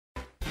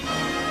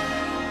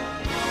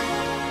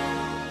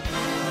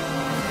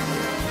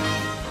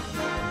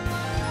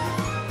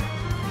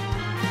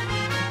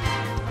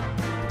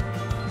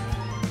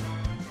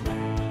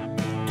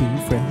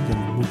friends in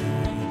the movie.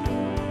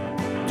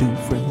 Two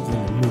friends in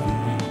the movie.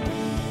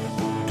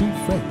 Two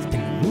friends in the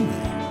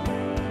movie.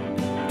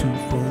 Two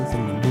friends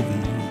in the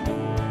movie.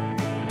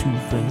 Two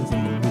friends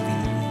in the movie.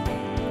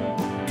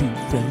 Two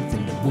friends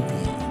in the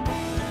movie.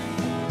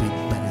 With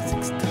Matt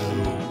Sixto.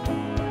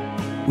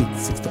 With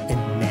Sixto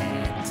and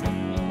Matt.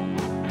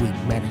 With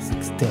Matt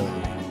Sixto.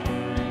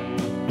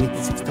 With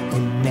Sixto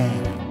and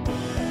Matt.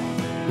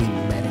 With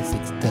Matt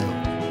Sixto.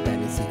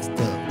 Matt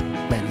Sixto.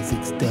 Matt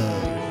Sixto.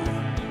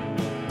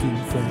 Two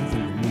friends in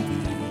the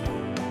movie.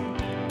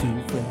 Two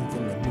friends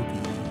in the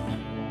movie.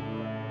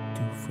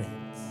 Two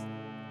friends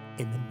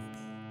in the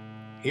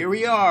movie. Here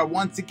we are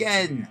once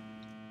again.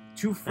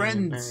 Two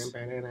friends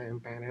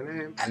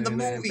and the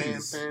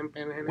movies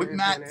with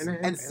Matt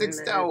and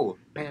Sixto.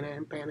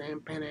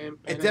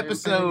 It's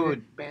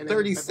episode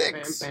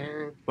 36.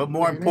 But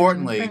more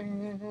importantly,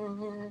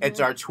 it's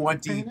our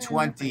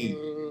 2020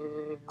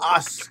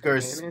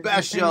 Oscar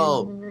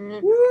special.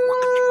 Woo!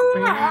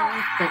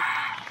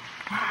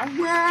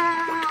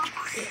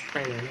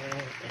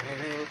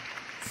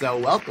 So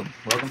welcome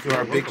to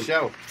our big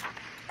show.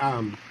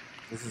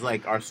 This is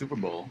like our Super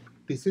Bowl.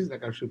 This is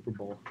like our Super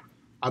Bowl.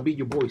 I'll be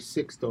your boy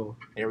Sixto,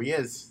 Here he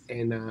is,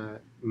 and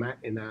Matt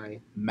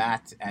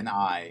and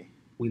I.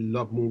 We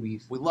love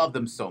movies, we love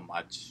them so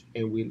much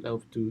and we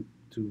love to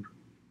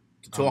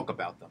talk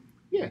about them.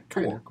 yeah,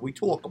 kinda. Talk. We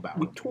talk about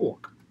We them.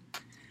 talk,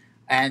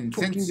 And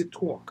talking since the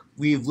talk.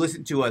 we've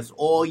listened to us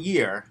all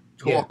year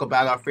talk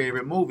about our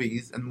favorite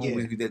movies and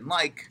movies Yeah. we didn't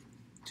like,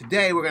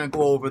 today we're going to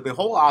go over the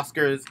whole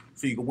Oscars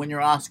so you can win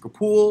your Oscar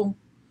pool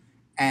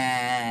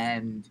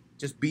and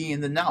just be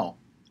in the know.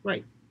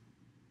 Right.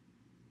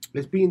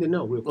 Let's be in the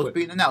know real Let's quick.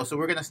 be in the know. So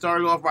we're going to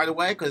start it off right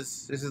away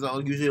because this is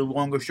usually a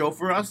longer show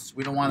for us.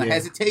 We don't want to Yeah.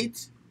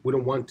 hesitate. We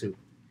don't want to.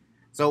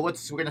 So we're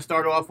going to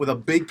start off with a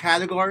big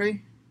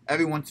category,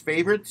 everyone's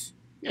favorite.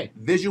 Yeah.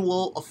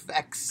 Visual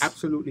effects.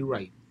 Absolutely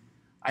right.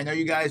 I know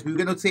you guys, we were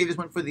going to save this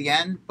one for the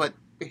end, but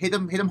hit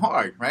them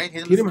hard, right?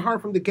 Hit him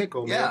hard from the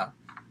get-go, man. Yeah.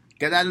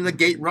 Get out of the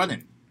gate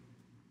running.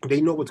 They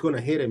know what's going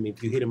to hit him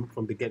if you hit him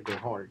from the get-go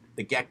hard.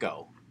 The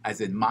gecko, as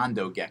in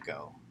Mondo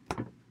Gecko.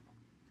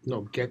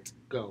 No,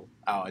 get-go.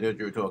 Oh, I thought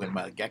you were talking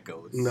about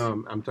geckos.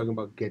 No, I'm talking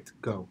about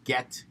get-go.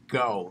 Get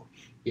go.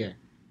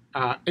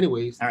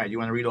 Anyways, All right, you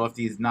want to read off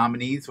these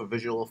nominees for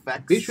visual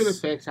effects? visual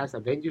effects has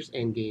Avengers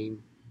Endgame,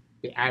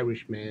 The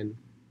Irishman,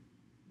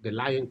 The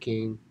Lion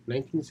King,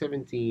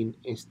 1917,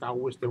 and Star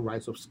Wars: The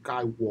Rise of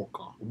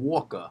Skywalker.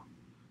 Walker.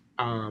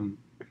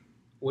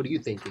 What are you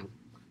thinking?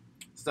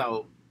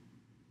 So,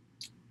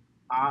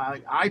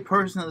 I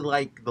personally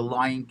like The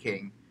Lion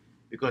King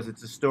because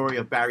it's a story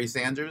of Barry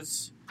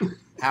Sanders,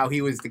 how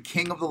he was the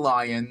king of the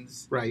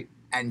lions Right.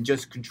 and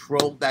just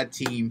controlled that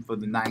team for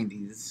the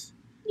 90s.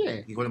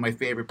 Yeah. He's one of my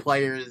favorite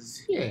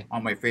players Yeah.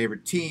 on my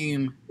favorite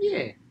team.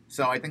 Yeah.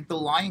 So I think The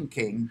Lion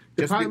King,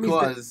 The just problem is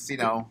because, you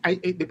know,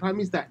 The problem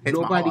is that Hits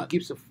my nobody heart.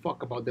 gives a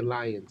fuck about the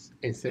Lions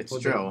except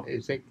It's for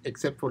true.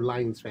 except for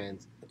Lions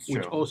fans, it's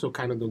which true. also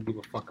kind of don't give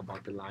a fuck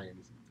about the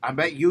Lions. I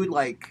bet you'd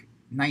like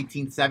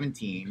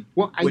 1917,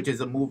 Well, which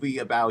is a movie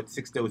about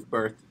Sixto's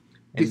birth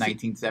in This-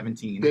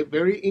 1917. The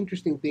very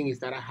interesting thing is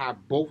that I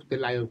have both The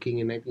Lion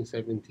King and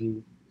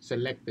 1917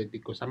 selected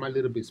because I'm a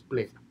little bit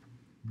split.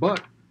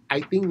 But I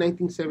think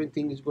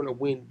 1917 is going to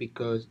win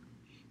because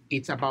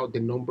it's about the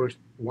numbers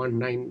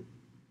 19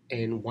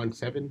 and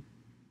 17.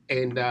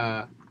 And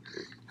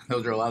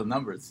Those are a lot of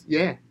numbers.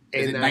 yeah.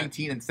 Is And it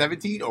 19 and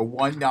 17 or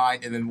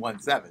 19 and then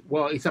 17?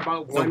 well, it's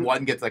about So one.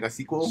 one gets like a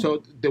sequel?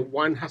 So the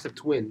one has a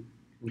twin,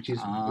 which is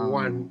Oh,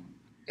 one.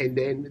 And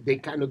then they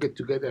kind of get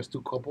together as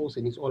two couples,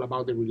 and it's all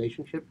about the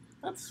relationship.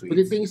 That's sweet. But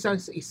the thing is,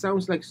 it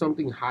sounds like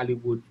something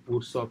Hollywood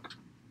will suck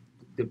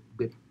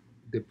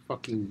the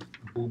fucking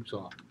boobs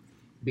off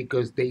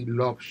because they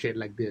love shit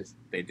like this.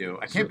 They do.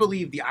 I can't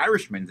believe The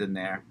Irishman's in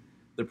there.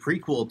 The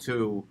prequel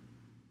to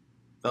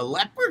The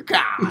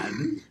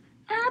Leprechaun.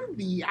 I'm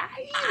the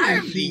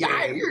I'm the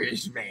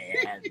Irishman.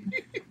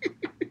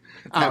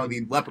 That's how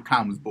the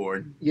Leprechaun was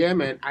born. Yeah,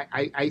 man.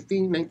 I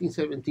think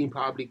 1917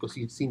 probably because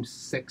it seems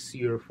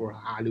sexier for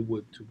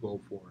Hollywood to go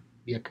for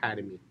the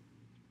Academy.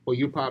 Well,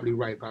 you're probably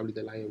right. Probably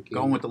The Lion King.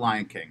 Going with The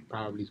Lion King.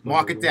 Probably. is gonna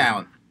Mark it win.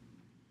 down.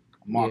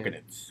 I'm marking Yeah.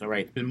 it. All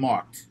right, it's been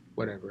marked.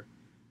 Whatever.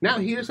 Now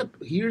here's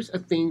a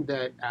thing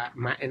that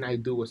Matt and I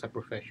do as a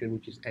profession,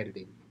 which is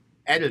editing.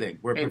 Editing.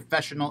 We're And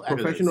professional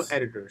editors. Professional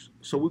editors.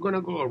 So we're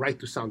gonna go right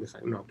to sound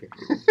design. No, okay.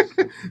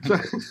 So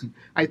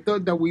I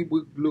thought that we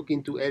would look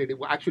into editing.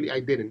 Well, actually, I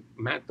didn't.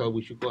 Matt thought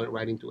we should go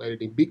right into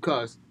editing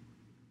because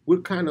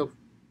we're kind of,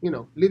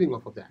 living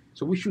off of that.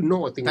 So we should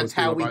know a thing. or That's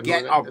two how we about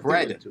get knowing our a thing or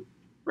bread. two.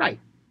 Right.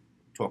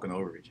 Talking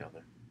over each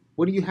other.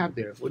 What do you have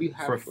there? What do you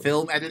have For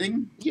film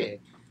editing, Yeah.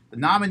 the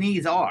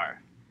nominees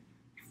are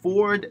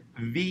Ford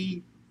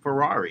v.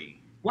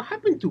 Ferrari. What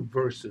happened to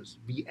versus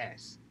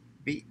VS?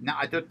 No,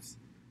 I thought.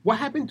 What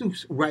happened to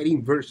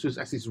writing versus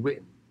as it's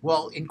written?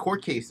 Well, in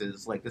court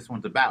cases like this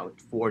one's about,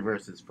 Ford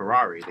versus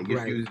Ferrari, they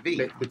just use V.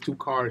 The two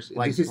cars.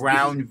 Like this is,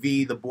 Brown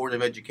v. the Board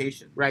of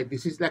Education. Right.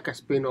 This is like a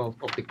spin-off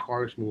of the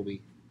Cars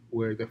movie.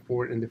 where the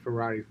Ford and the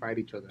Ferrari fight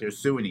each other. They're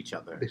suing each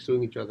other. They're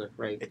suing each other,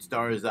 right? It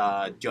stars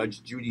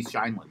Judge Judy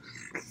Steinle.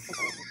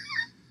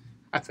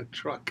 That's a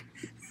truck.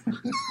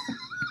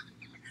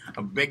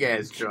 A big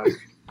ass truck.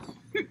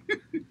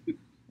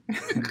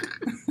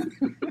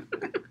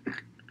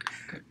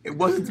 It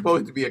wasn't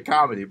supposed to be a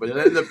comedy, but it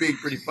ended up being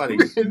pretty funny.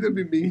 It ended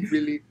up being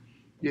really,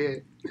 yeah.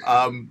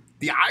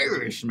 The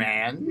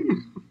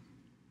Irishman,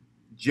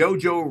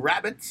 Jojo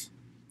Rabbit,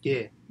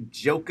 Yeah,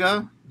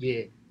 Joker,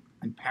 yeah,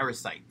 and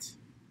Parasite.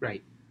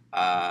 right. So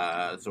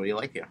what do you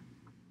like here?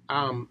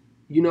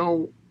 You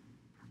know,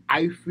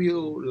 I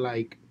feel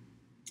like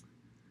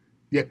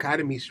the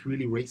Academy is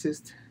really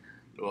racist.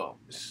 Well,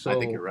 So I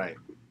think you're right.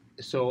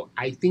 So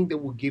I think they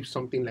will give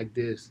something like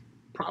this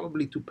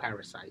probably to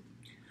Parasite.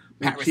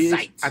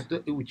 Parasite.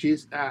 Which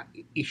is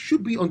it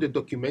should be on the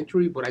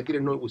documentary, but I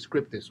didn't know it was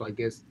scripted, so I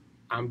guess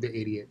I'm the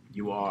idiot.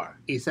 You are.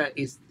 It's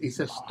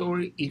a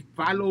story. It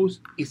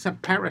follows. It's a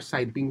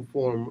parasite being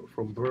formed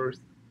from birth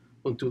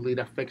until it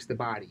affects the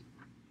body,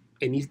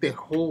 and it's the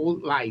whole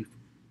life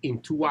in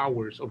 2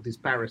 hours of this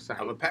parasite.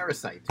 Of a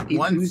parasite. It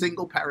One was-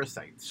 single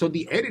parasite. So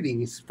the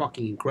editing is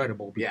fucking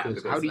incredible Yeah,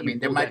 because because, how do I you mean,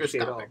 they're pull that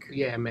shit off? microscopic.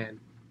 Yeah, man.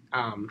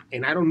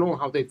 And I don't know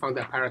how they found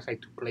that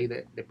parasite to play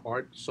the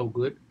part so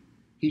good.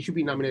 He should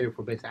be nominated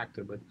for best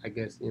actor, but I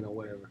guess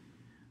whatever.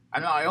 I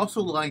know. I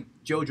also like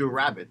Jojo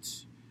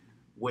Rabbit,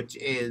 which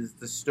is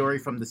the story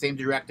from the same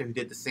director who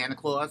did the Santa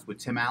Claus with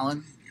Tim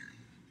Allen.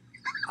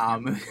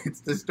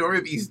 It's the story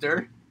of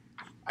Easter.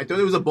 I thought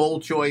it was a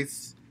bold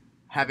choice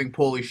having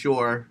Pauly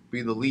Shore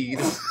be the lead,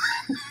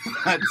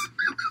 but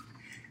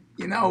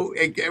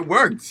it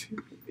worked.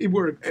 It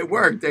worked. It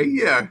worked.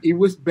 Yeah. It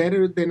was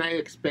better than I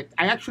expect.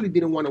 I actually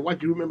didn't want to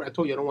watch. You remember I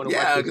told you I don't want to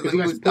Yeah, watch it because because it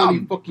it was was totally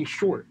dumb. fucking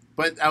short.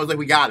 But I was like,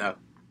 we gotta.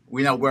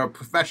 We're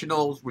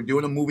professionals. We're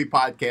doing a movie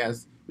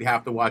podcast. We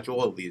have to watch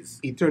all of these.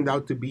 It turned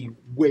out to be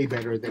way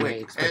better than I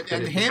expected.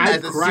 And it. him I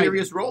has a cried.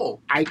 serious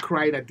role. I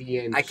cried at the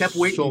end. I kept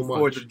waiting so for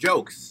much. the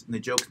jokes, and the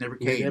jokes never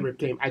It came. never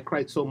came. I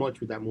cried so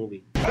much with that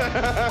movie.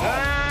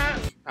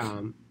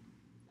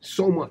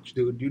 So much,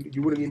 dude.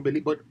 You wouldn't even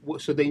believe. But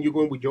so then you're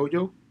going with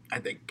JoJo? I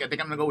think I'm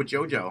gonna go with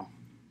JoJo.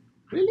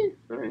 Really?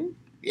 All right.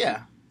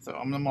 Yeah. So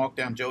I'm gonna mark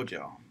down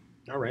JoJo.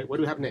 All right. What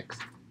do we have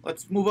next?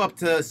 Let's move up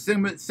to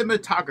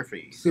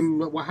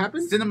cinematography. What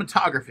happened?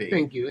 Cinematography.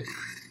 Thank you.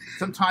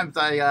 Sometimes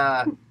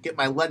I get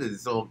my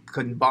letters all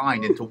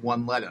combined into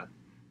one letter.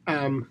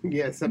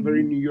 Yeah, it's a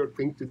very New York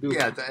thing to do.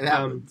 Yeah, that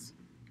happens.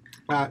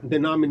 The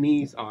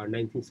nominees are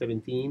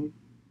 1917,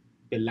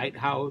 The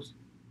Lighthouse,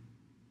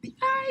 The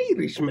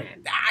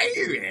Irishman,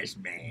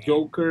 Irishman.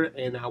 Joker,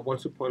 and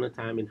Once Upon a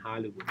Time in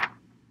Hollywood.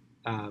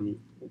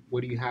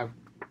 What do you have?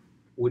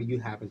 What do you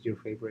have as your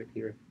favorite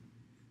here?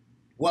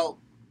 Well,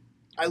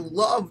 I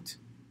loved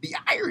The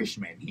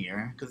Irishman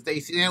here because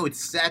it's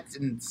set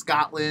in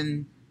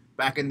Scotland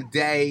back in the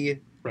day,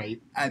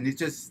 Right. and it's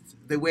just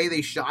the way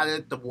they shot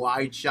it, the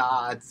wide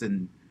shots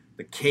and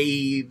the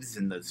caves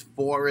and this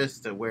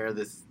forest where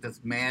this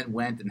man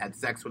went and had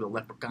sex with a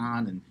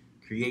leprechaun and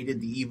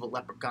created the evil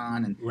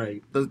leprechaun, and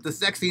Right. the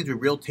sex scenes were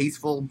real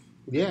tasteful.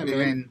 Yeah, man.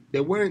 And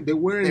They weren't they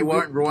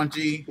weren't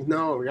raunchy.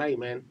 No, right,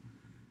 man.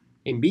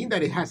 And being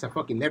that it has a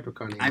fucking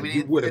leprechaun in it, I mean,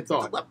 you would have it's the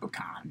thought.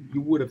 leprechaun.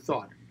 You would have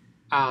thought.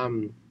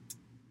 I'm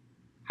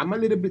a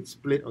little bit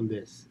split on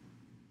this.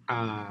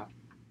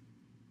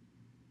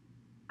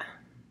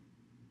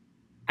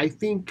 I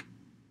think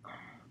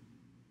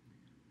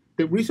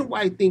the reason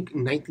why I think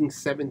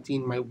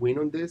 1917 might win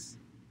on this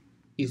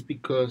is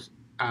because,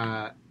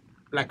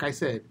 like I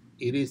said,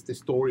 it is the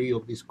story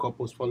of these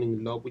couples falling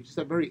in love, which is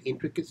a very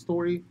intricate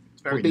story.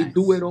 It's very But they nice.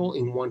 do it all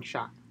in one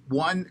shot.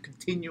 One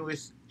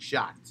continuous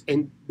shot.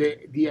 And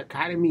the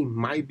Academy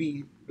might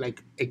be,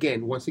 like,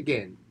 once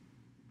again,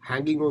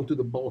 hanging on to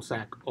the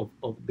ballsack of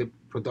the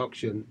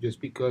production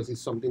just because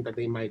it's something that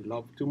they might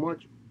love too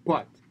much.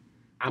 But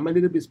I'm a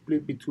little bit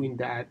split between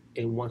that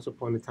and Once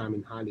Upon a Time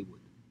in Hollywood,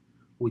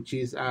 which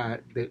is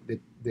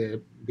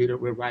the Little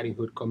Red Riding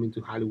Hood coming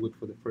to Hollywood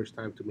for the first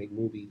time to make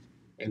movies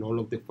and all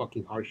of the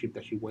fucking hardship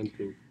that she went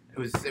through.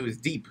 It was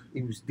deep.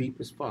 It was deep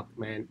as fuck,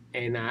 man.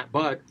 And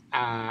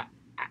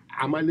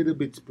I'm a little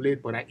bit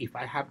split. But if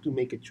I have to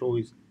make a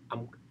choice,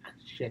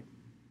 shit.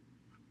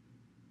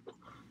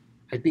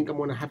 I think I'm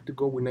gonna have to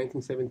go with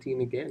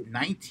 1917 again.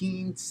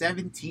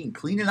 1917,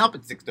 cleaning up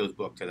at Sixto's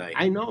book today.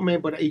 I know,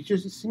 man, but it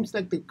seems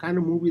like the kind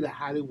of movie that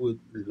Hollywood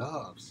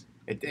loves.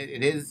 It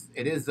is.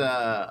 It's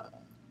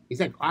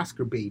like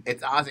Oscar bait,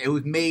 It's awesome. It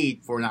was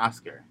made for an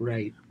Oscar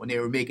right? when they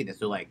were making this.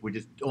 They're like,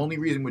 the only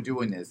reason we're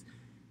doing this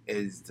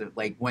is to,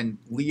 like, when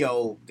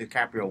Leo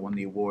DiCaprio won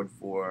the award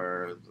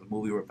for the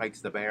movie where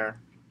Fights the Bear.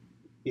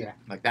 Yeah.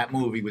 Like, that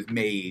movie was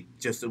made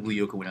just so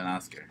Leo could win an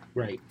Oscar.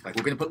 Right. Like,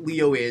 we're gonna put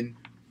Leo in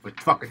for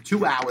fucking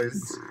 2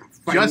 hours,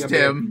 Fighting just a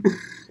bear. him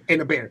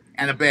And a bear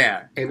and a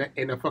bear.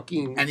 and a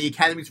fucking And the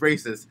Academy's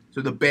racist, so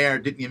the bear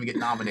didn't even get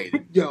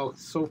nominated. yo,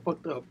 so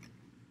fucked up.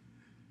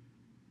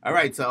 All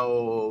right,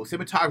 so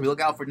cinematography, look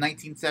out for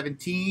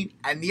 1917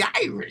 and The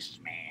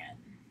Irishman.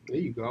 There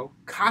you go.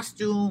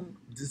 Costume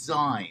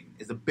design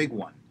is a big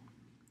one.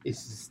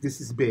 This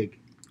is big.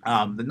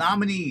 The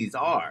nominees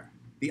are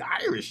The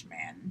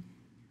Irishman,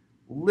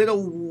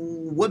 Little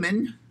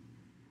Women,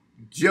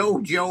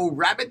 Jojo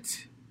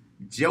Rabbit,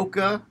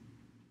 Joker,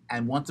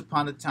 and Once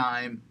Upon a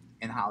Time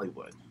in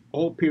Hollywood.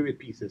 All period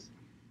pieces,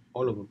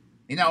 all of them.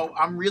 You know,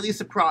 I'm really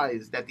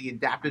surprised that the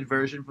adapted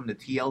version from the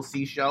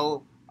TLC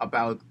show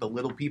about the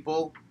little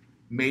people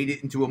made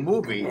it into a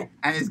movie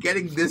and is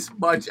getting this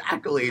much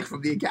accolade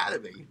from the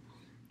Academy.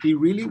 It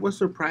really was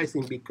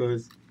surprising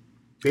because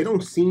they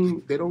don't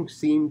seem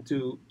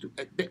to.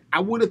 I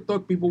would have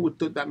thought people would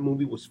thought that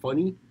movie was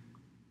funny.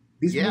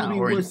 This movie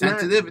or was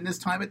insensitive in this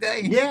time of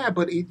day. Yeah,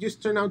 but it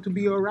just turned out to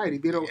be all right.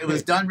 It did okay. It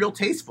was done real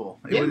tasteful.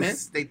 Yeah, man.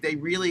 They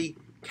really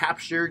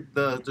captured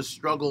the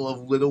struggle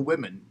of little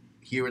women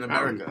here in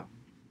America.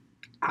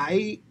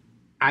 I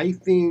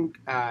think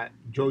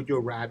Jojo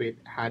Rabbit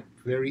had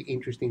very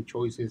interesting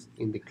choices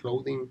in the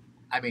clothing.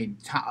 I mean,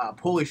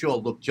 Pauly Shore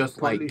looked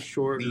just like the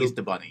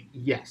Easter Bunny.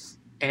 Yes,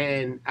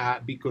 and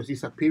because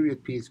it's a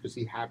period piece, because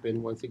it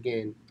happened once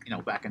again. You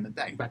know, back in the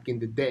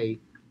day.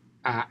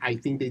 I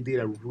think they did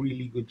a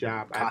really good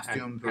job.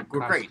 Costumes were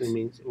great.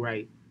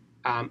 Right.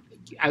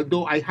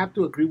 Although I have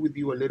to agree with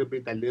you a little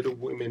bit that Little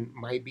Women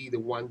might be the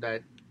one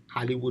that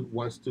Hollywood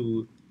wants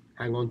to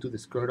hang on to the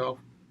skirt of.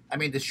 I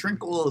mean, to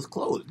shrink all those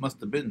clothes must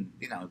have been,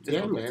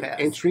 difficult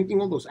task. And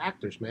shrinking all those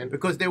actors, man.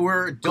 Because they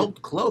were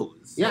adult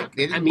clothes. Yeah. Like,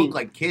 they didn't look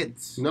like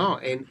kids. No,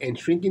 and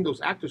shrinking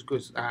those actors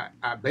because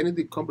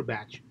Benedict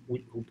Cumberbatch,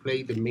 who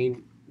played the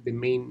main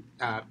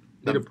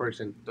little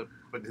person. But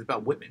it's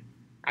about women.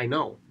 I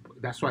know.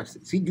 That's why.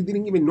 See, you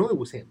didn't even know it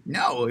was him.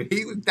 No,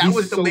 He's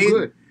was the so main.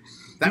 Good.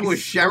 That was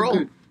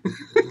Cheryl.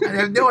 So I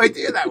have no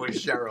idea that was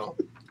Cheryl.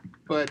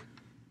 But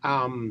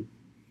I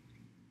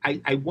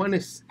want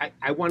to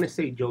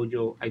say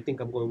JoJo. I think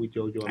I'm going with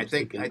JoJo. I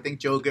think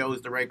JoJo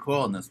is the right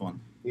call on this one.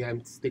 Yeah,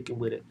 I'm sticking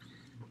with it.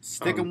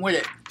 Sticking with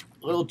it.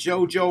 A little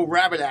JoJo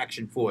Rabbit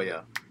action for you.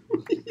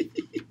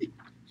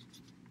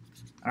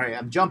 All right,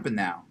 I'm jumping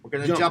now. We're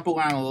gonna jump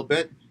around a little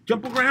bit.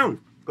 Jump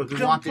around. Because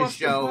we want this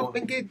show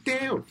and get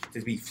down.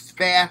 To be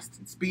fast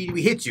and speedy.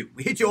 We hit you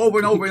over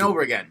and over and over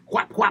again.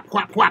 Whap whap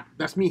whap whap.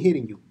 That's me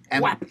hitting you.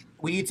 And whap.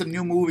 We need some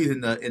new movies in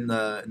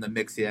the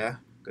mix here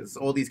because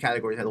all these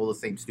categories had all the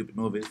same stupid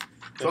movies.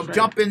 So I'm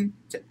jumping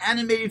to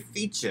animated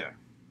feature.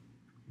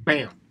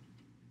 Bam.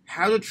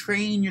 How to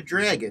Train Your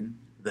Dragon: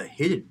 The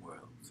Hidden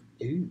World.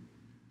 Ooh.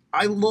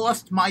 I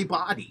Lost My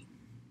Body.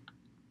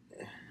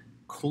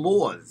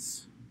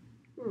 Claws.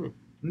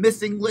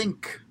 Missing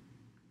Link.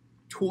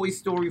 Toy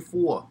Story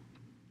 4.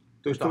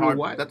 Toy Story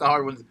what? That's the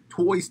hard one.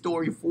 Toy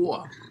Story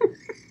 4.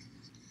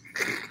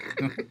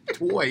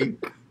 Toy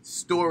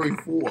Story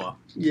 4.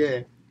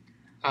 Yeah.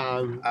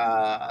 So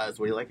what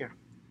do you like here?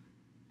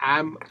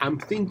 I'm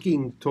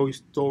thinking Toy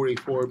Story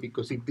 4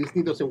 because if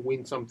Disney doesn't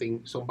win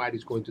something,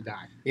 somebody's going to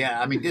die.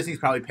 Yeah, I mean Disney's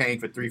probably paying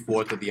for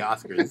 3/4 of the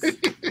Oscars.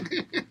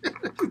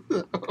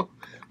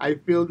 I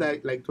feel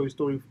that like Toy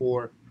Story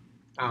 4,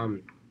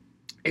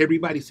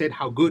 everybody said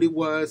how good it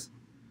was.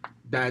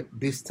 That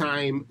this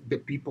time the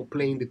people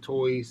playing the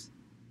toys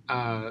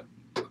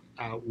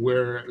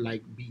were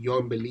like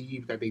beyond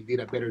belief that they did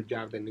a better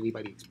job than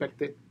anybody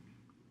expected.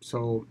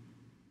 So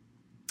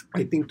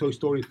I think Toy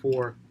Story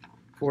 4,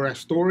 for a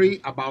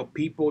story about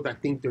people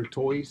that think they're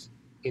toys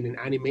in an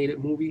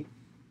animated movie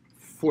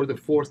for the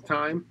fourth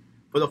time.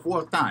 For the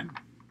fourth time.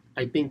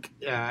 I think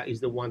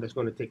is the one that's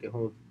going to take it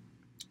home.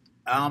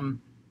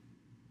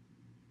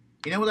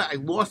 You know what? I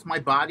Lost My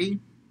Body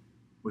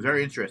was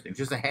very interesting. It's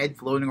just a head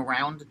floating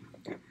around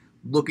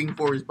looking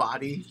for his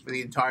body for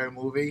the entire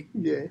movie.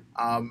 Yeah.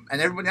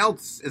 And everyone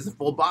else is a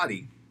full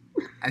body.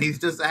 And he's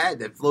just a head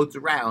that floats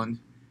around.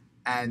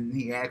 And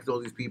he asks all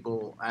these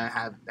people,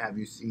 have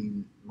you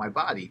seen my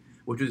body?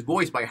 Which was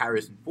voiced by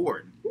Harrison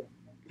Ford.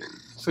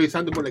 So he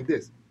sounded more like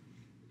this.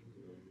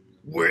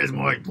 Where's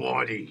my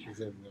body?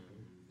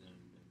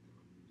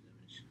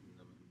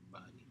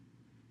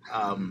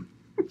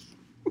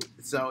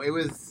 So it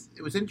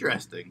was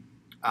interesting.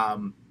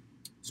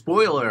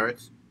 Spoiler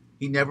alert,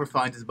 he never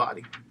finds his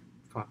body.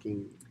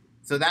 Fucking.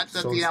 So that's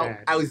so you know,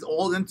 sad. I was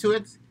all into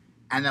it,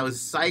 and I was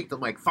psyched. I'm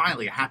like,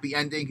 finally, a happy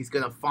ending. He's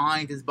gonna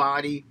find his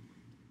body,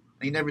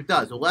 and he never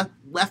does. It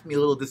left me a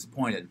little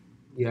disappointed.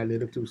 Yeah, a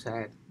little too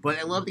sad. But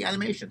I love the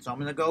animation, so I'm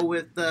gonna go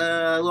with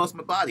Lost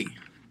My Body.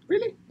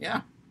 Really?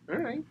 Yeah. All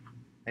right.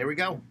 There we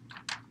go.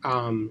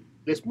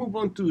 Let's move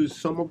on to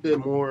some of the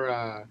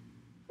more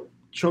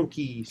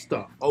chunky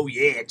stuff. Oh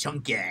yeah,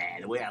 chunky,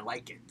 the way I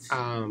like it.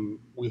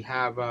 We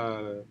have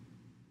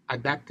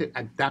adapted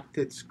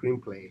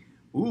screenplay.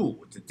 Ooh,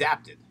 it's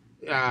adapted.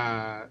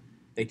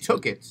 They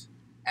took it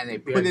and they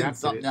put in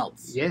something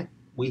else. Yeah,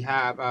 we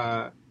have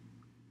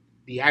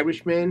The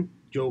Irishman,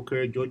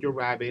 Joker, Jojo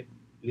Rabbit,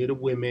 Little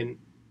Women,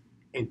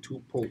 and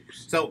Two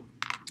Popes. So,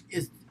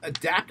 is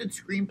adapted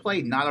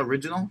screenplay not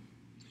original?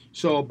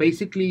 So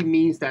basically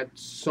means that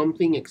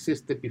something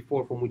existed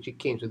before from which it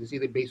came. So this is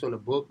either based on a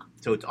book.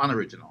 So it's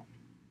unoriginal.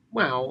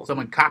 Well,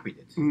 someone copied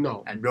it.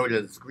 No. And wrote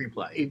it as a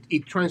screenplay.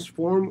 It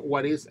transformed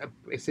what is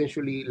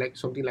essentially like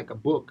something like a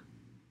book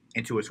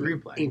into a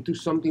screenplay. into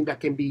something that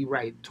can be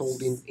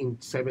told in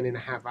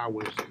 7.5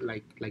 hours,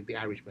 like The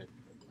Irishman.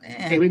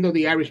 Even though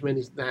The Irishman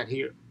is not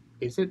here,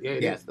 is it? Yeah,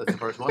 Yes, that's the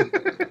first one.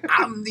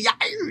 I'm the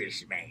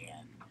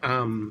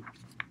Irishman.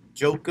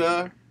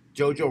 Joker,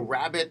 Jojo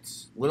Rabbit,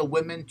 Little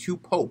Women, Two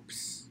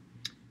Popes.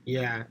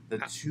 Yeah, The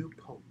Two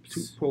Popes.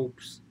 Two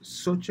Popes.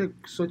 Such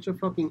a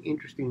fucking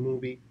interesting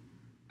movie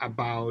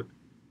about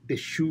the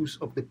shoes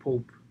of the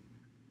Pope,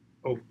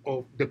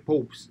 of the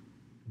popes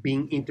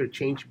being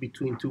interchanged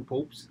between two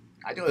popes.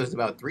 I know it was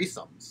about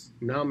threesomes.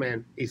 No,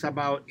 man, it's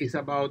about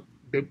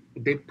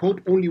the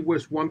Pope only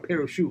wears one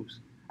pair of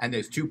shoes. And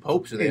there's two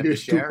popes, and they have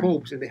there's to share. two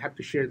popes, and they have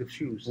to share the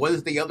shoes. What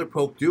does the other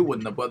pope do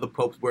when the other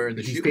pope's wearing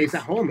the shoes? He stays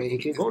at home, and he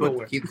can't go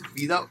nowhere. Keep his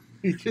feet up.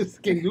 He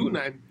just can't do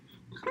nothing.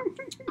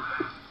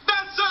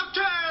 That's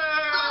okay!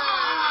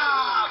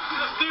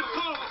 The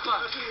Pope,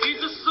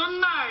 he's so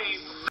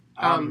nice!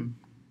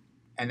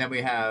 And then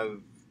we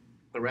have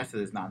the rest of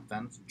this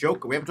nonsense.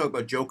 Joker. We haven't talked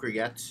about Joker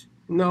yet.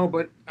 No,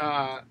 but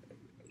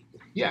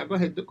yeah, go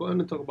ahead. Go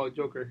on and talk about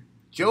Joker.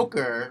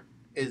 Joker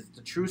is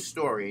the true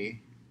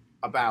story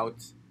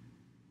about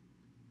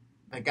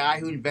the guy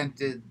who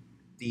invented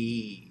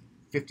the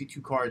 52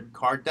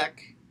 card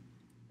deck.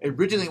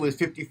 Originally it was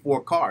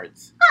 54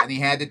 cards, and he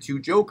had the two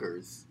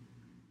Jokers.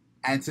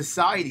 And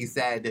society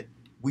said,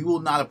 we will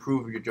not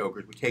approve of your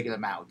Jokers. We're taking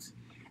them out.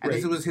 And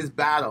This was his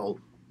battle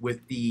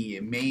with the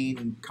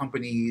main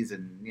companies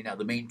and,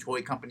 the main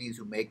toy companies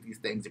who make these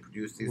things and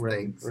produce these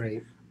things.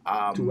 Right.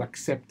 To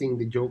accepting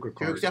the Joker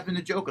card. To accepting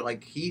the Joker.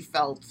 Like, he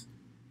felt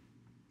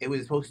it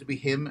was supposed to be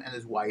him and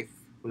his wife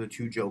were the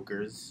two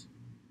Jokers.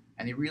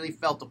 And he really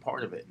felt a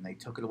part of it, and they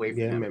took it away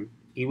from him. Man.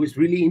 It was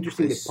really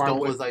interesting. They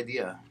stole his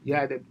idea.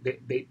 Yeah,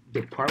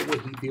 the part where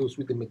he deals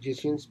with the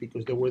magicians,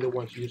 because they were the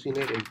ones using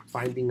it, and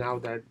finding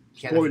out that,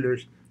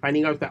 spoilers,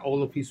 finding out that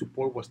all of his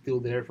support was still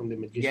there from the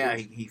magicians. Yeah,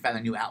 he found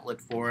a new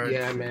outlet for it.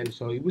 Yeah, man.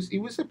 So it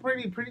was a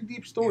pretty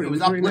deep story. It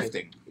was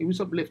uplifting. Nice. It was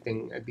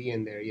uplifting at the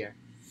end there, yeah.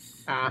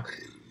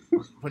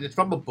 But it's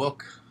from a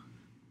book,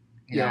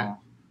 you know,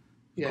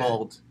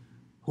 called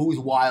Who's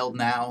Wild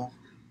Now?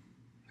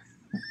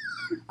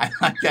 I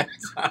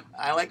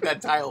like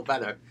that title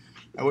better.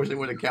 I wish they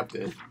would have kept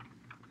it.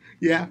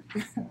 Yeah.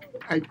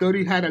 I thought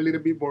it had a little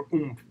bit more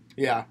oomph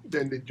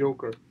than the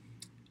Joker.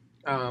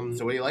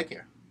 So what do you like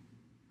here?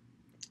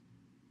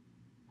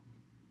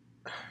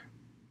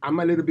 I'm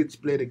a little bit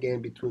split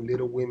again between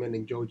Little Women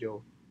and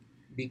JoJo,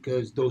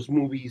 because those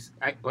movies,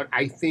 but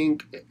I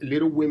think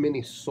Little Women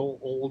is so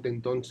old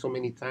and done so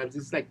many times.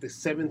 It's like the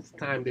 7th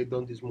time they've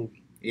done this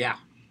movie. Yeah.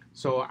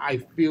 So I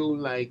feel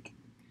like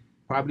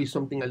probably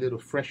something a little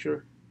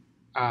fresher.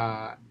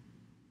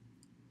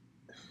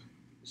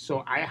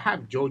 So I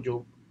have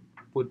JoJo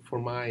put for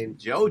mine.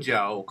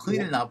 JoJo,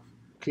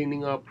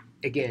 cleaning up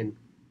again.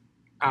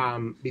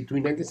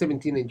 Between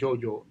 1917 and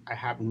JoJo, I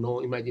have no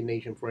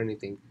imagination for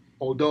anything.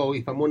 Although,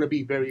 if I'm going to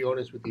be very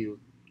honest with you,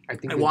 I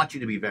want you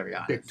to be very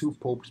honest. The Two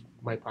Popes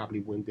might probably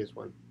win this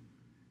one.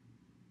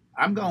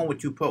 I'm going with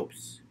Two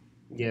Popes.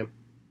 Yeah.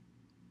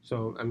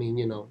 So, I mean,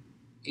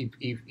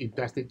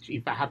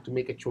 if I have to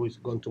make a choice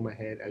going to my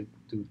head, I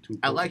do Two Popes.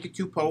 I like the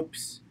Two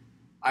Popes.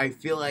 I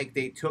feel like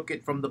they took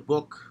it from the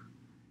book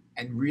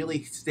and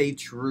really stayed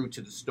true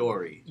to the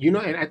story. And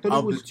I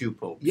thought it was the Two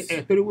Popes. Yeah,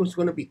 I thought it was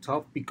going to be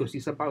tough because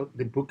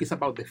the book is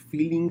about the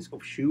feelings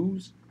of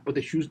shoes, but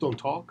the shoes don't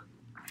talk.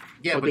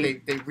 Yeah, but they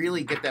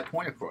really get that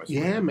point across.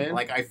 Yeah, man.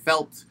 Like, I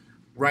felt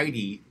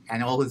Righty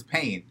and all his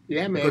pain.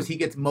 Yeah, man. Because he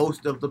gets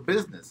most of the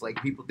business.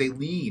 Like, people, they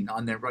lean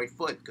on their right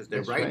foot because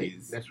they're righties.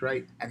 Right. That's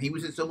right. And he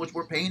was in so much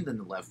more pain than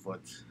the left foot.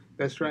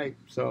 That's right.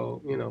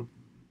 So, And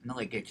then,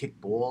 like, they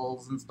kick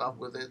balls and stuff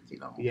with it,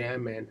 Yeah,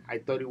 man. I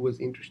thought it was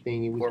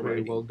interesting. It was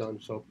very well done.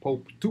 So,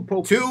 Two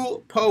Popes.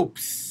 Two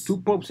Popes. Two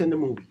Popes in the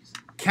movies.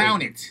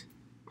 Count it.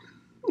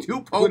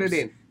 Two Popes Put it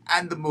in.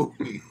 and the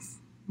movies.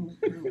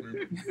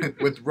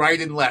 With right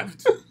and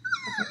left.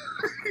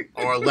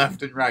 Or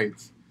left and right.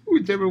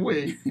 Whichever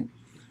way.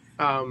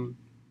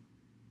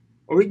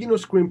 Original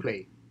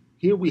screenplay.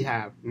 Here we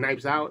have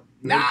Knives Out.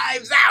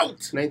 Knives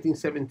Out!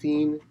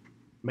 1917.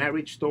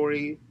 Marriage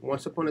Story.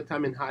 Once Upon a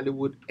Time in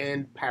Hollywood.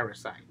 And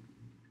Parasite.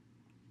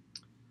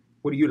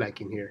 What do you like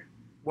in here?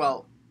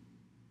 Well,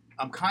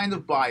 I'm kind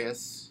of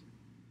biased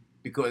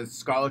because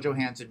Scarlett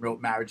Johansson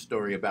wrote Marriage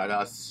Story about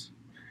us.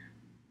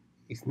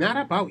 It's not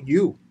about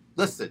you.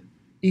 Listen.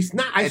 It's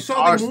not. I it's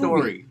saw our the movie.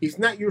 Story. It's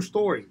not your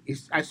story.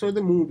 I saw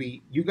the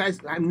movie. You guys,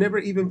 I've never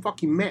even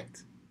fucking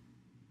met.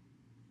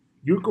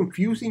 You're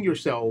confusing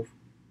yourself.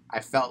 I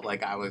felt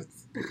like I was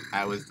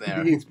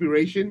there. The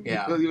inspiration?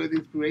 Yeah. You were the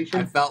inspiration?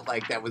 I felt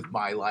like that was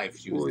my life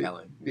she was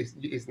telling.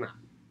 It's not.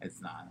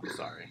 It's not. I'm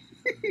sorry.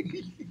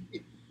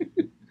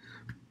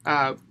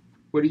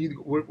 Where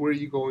are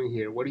you going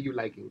here? What are you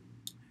liking?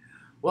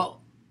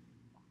 Well,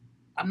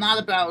 I'm not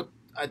about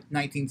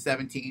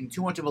 1917.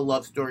 Too much of a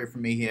love story for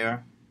me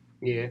here.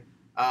 Yeah.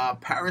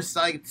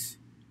 Parasite,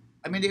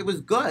 I mean, it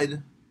was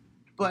good,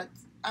 but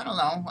I don't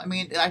know. I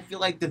mean, I feel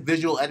like the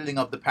visual editing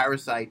of the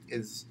Parasite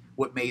is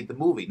what made the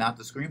movie, not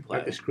the screenplay.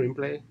 Not the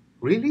screenplay?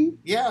 Really?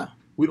 Yeah.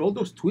 with all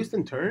those twists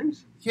and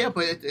turns. Yeah,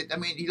 but I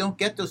mean, you don't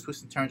get those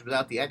twists and turns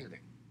without the editing.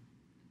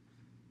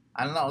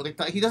 I don't know.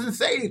 He doesn't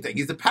say anything.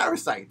 He's a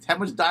parasite. How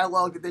much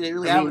dialogue did they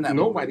really have in that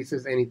Nobody movie?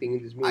 says anything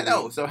in this movie. I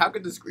know. So how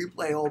could the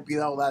screenplay all be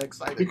all that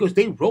exciting? Because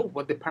they wrote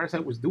what the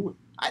parasite was doing.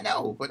 I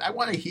know, but I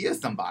want to hear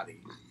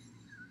somebody.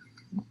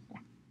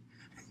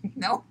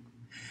 No.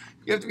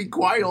 You have to be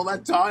quiet all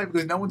that time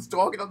because no one's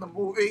talking on the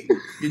movie.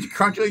 You're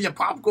crunching your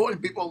popcorn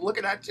and people are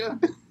looking at you.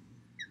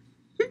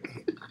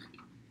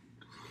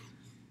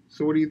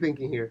 So what are you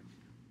thinking here?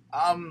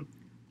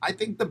 I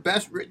think the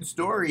best written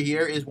story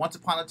here is Once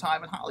Upon a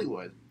Time in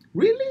Hollywood.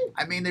 Really?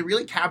 I mean, they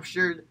really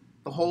captured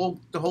the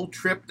whole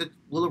trip that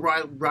Little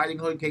Riding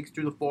Hood takes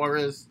through the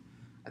forest.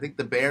 I think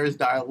the Bears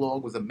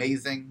dialogue was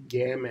amazing.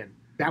 Yeah, man.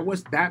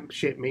 That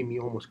shit made me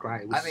almost cry.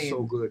 It was I mean,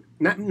 so good.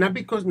 Not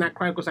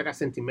cry because I got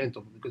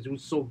sentimental, because it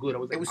was so good. I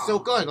was like, It was so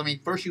good. I mean,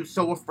 first she was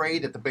so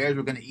afraid that the bears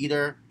were going to eat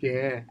her.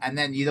 Yeah. And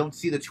then you don't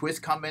see the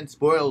twist coming.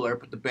 Spoiler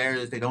alert, but the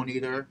bears, they don't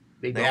eat her.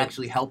 They don't.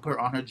 actually help her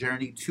on her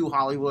journey to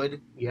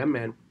Hollywood. Yeah,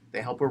 man.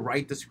 They help her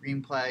write the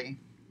screenplay.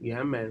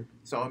 Yeah, man.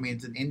 So I mean,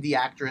 it's an indie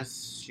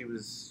actress. It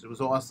was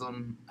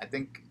awesome. I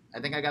think I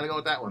got to go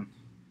with that one.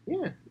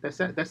 Yeah, that's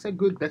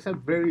a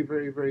very,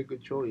 very, very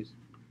good choice.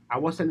 I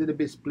was a little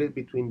bit split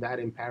between that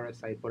and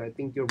Parasite, but I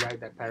think you're right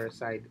that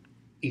Parasite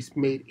is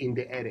made in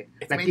the edit.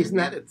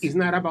 It's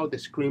not about the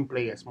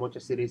screenplay as much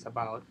as it is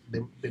about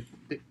the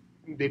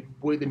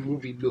way the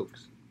movie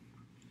looks.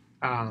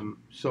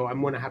 So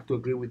I'm gonna have to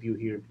agree with you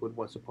here and put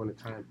Once Upon a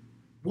Time.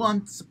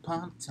 Once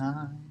Upon a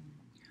Time.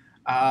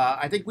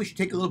 I think we should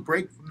take a little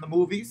break from the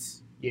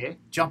movies. Yeah,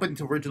 Jump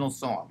into original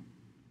song.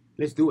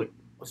 let's do it.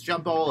 Let's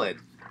jump all in.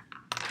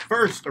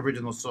 First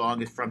original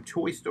song is from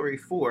Toy Story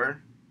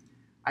 4.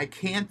 I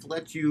Can't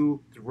Let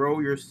You Throw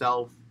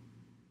Yourself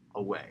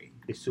Away.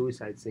 The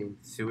suicide scene.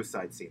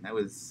 Suicide scene. That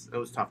was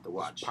tough to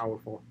watch.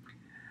 Powerful.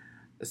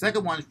 The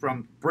second one is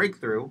from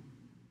Breakthrough.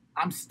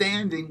 I'm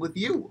Standing With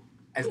You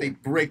as they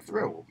break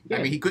through. Yeah.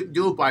 I mean, he couldn't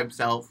do it by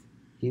himself.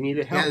 He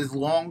needed He help. had his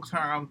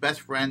long-term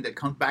best friend that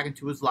comes back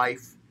into his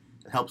life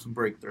that helps him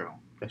break through.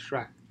 That's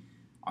right.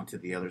 Onto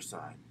the other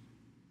side.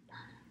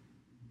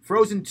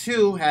 Frozen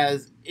 2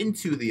 has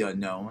Into the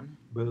Unknown,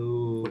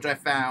 Boo. which I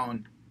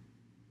found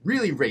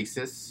really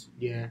racist.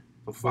 Yeah.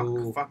 So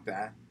Boo. fuck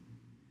that.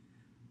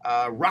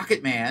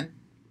 Rocket Man,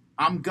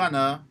 I'm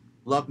Gonna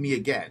Love Me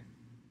Again.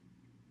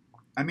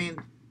 I mean,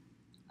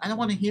 I don't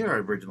want to hear our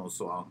original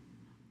song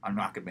on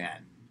Rocket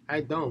Man.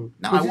 I don't.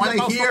 No, 'Cause I it's wanna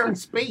about hear- fucking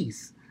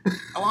space.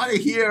 I want to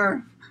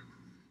hear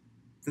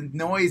the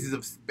noises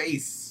of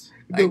space.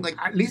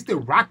 At least the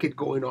rocket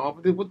going off.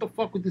 What the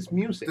fuck with this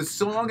music? The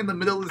song in the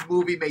middle of this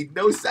movie made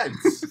no sense.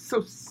 It's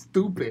so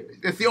stupid.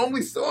 It's the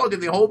only song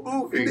in the whole In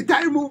movie. the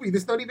entire movie,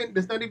 there's not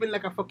even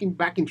like a fucking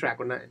backing track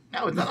on that.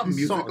 No, it's not a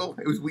musical.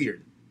 It was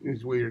weird. It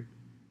was weird.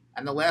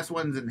 And the last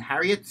one's in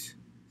Harriet,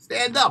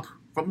 Stand Up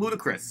from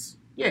Ludacris.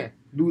 Yeah,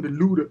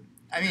 Luda.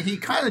 I mean, he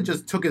kind of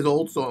just took his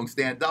old song,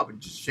 Stand Up,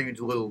 and just changed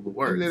a little of the A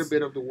words. little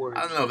bit of the words.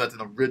 I don't know if that's an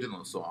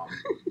original song.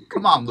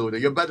 Come on, Luda,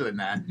 you're better than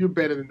that. You're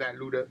better than that,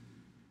 Luda.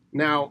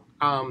 Now,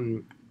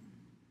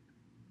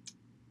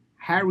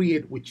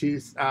 Harriet, which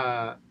is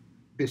the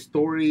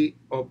story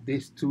of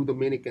these two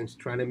Dominicans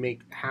trying to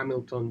make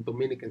Hamilton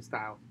Dominican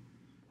style,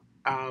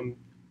 and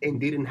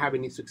didn't have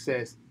any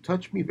success,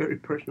 touched me very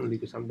personally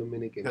because I'm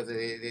Dominican. Because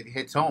it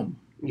hits home.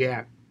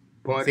 Yeah,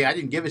 but See, I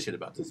didn't give a shit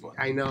about this one.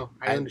 I know,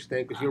 I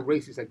understand, because you're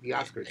racist like the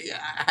Oscars.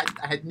 Yeah,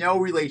 I had no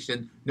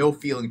relation, no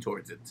feeling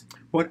towards it.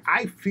 But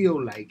I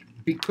feel like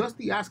because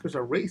the Oscars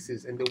are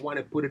racist and they want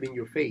to put it in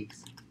your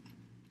face,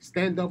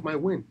 Stand Up might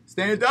win.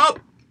 Stand Up!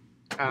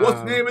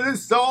 What's the name of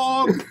this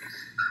song?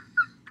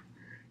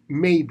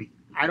 Maybe.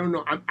 I don't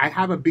know. I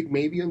have a big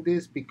maybe on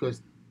this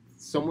because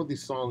some of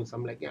these songs,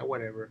 I'm like, yeah,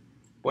 whatever.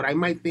 But I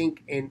might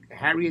think, and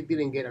Harriet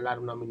didn't get a lot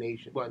of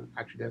nominations. Well,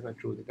 actually, that's not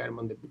true. They got him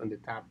on the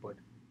top, but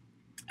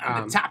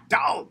I'm the top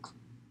dog.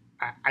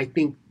 I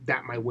think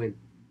that might win.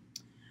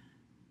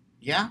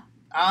 Yeah.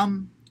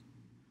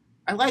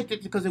 I liked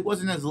it because it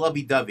wasn't as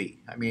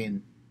lovey-dovey. I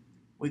mean,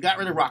 we got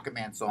rid of Rocket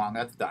Man song.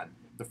 That's done.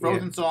 The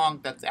Frozen song,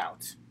 that's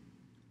out.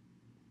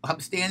 I'm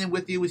Standing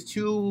With You is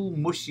too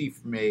mushy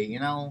for me, you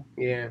know?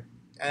 Yeah.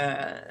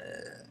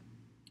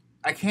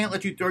 I Can't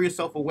Let You Throw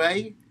Yourself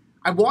Away.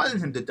 I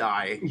wanted him to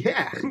die.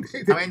 Yeah.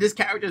 I mean, this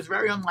character is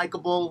very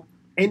unlikable.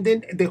 And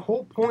then the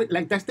whole point,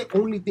 like, that's the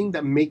only thing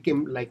that make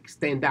him, like,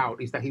 stand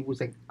out is that he was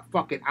like,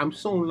 fuck it, I'm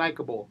so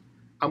unlikable.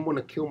 I'm going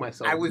to kill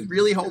myself. I was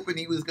really hoping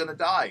he was going to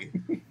die.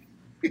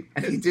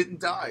 And he didn't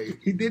die.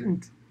 He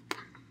didn't.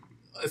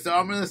 So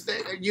I'm going to say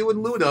you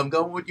and Luda. I'm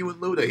going with you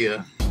and Luda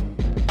here.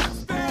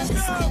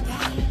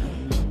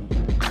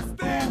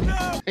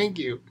 Thank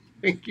you.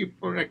 Thank you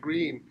for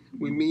agreeing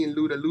with me and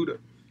Luda.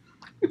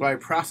 By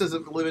process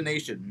of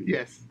elimination,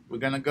 Yes. we're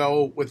going to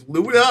go with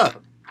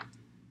Luda.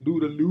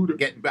 Luda.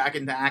 Getting back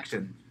into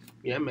action.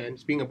 Yeah, man.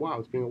 It's been a while.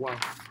 It's been a while.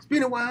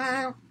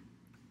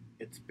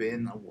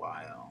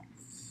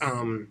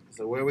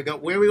 So where we go?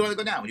 Where we want to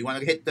go now? Do you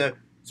want to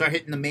start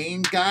hitting the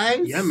main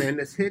guys? Yeah, man.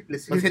 Let's hit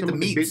hit some the of the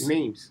meats. big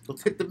names.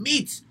 Let's hit the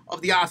meat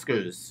of the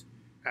Oscars.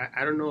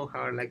 I don't know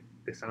how I like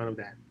the sound of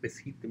that. Let's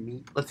heat the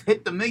meat. Let's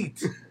hit the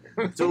meat.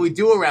 That's what we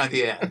do around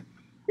here.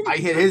 I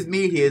hit his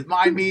meat, he hit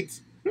my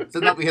meat.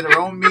 Sometimes we hit our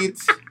own meat.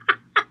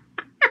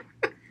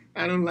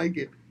 I don't like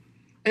it.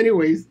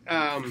 Anyways,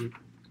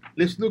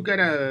 let's look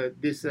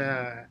at this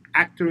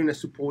actor in a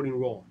supporting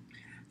role.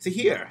 So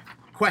here,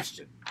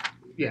 question.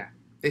 Yeah.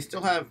 They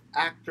still have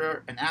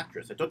actor and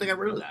actress. I thought they got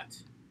rid of that.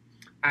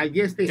 I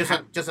guess they Just have...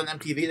 on, just on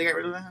MTV they got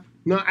rid of that?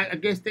 No, I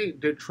guess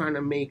they're trying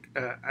to make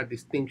a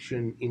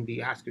distinction in the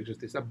Oscars.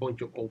 Just there's a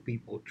bunch of old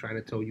people trying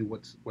to tell you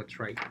what's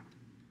right.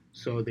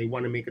 So they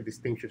want to make a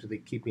distinction, so they're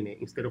keeping it.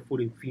 Instead of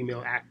putting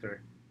female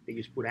actor, they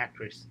just put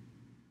actress.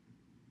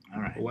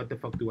 All right. Well, what the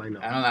fuck do I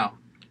know? I don't know.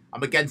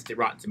 I'm against it,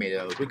 Rotten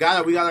Tomatoes. We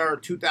got our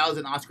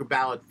 2000 Oscar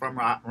ballot from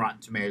Rotten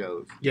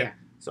Tomatoes. Yeah.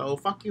 So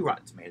fuck you,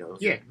 Rotten Tomatoes.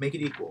 Yeah. Make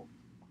it equal.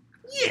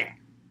 Yeah.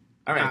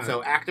 All right.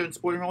 So actor and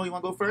supporting role. You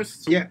want to go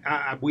first?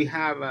 Yeah. We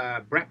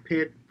have Brad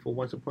Pitt for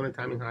Once Upon a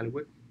Time in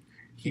Hollywood.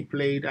 He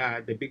played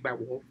the Big Bad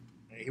Wolf.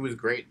 He was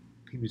great.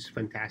 He was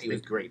fantastic. He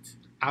was great.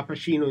 Al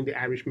Pacino in The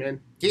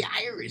Irishman. The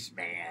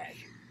Irishman.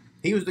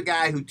 He was the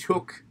guy who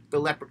took the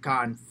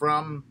leprechaun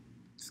from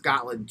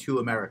Scotland to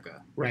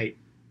America. Right.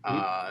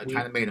 Kind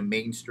of made him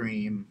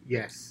mainstream.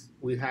 Yes.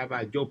 We have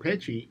Joe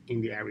Pesci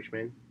in The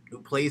Irishman. Who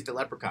plays the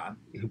leprechaun.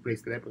 Who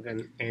plays the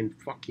leprechaun and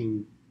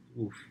fucking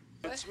oof.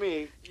 It's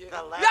me, the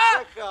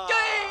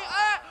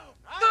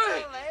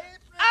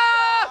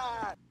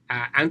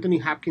Anthony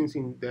Hopkins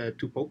in The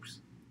Two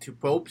Popes. Two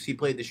Popes. He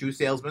played the shoe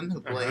salesman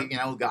who played,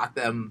 got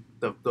them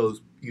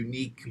those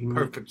unique,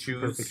 perfect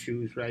shoes. Perfect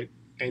shoes, right?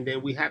 And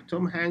then we have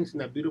Tom Hanks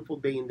in A Beautiful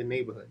Day in the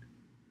Neighborhood,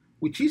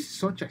 which is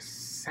such a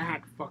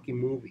sad fucking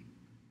movie.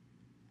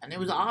 And it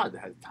was odd to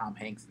have Tom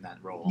Hanks in that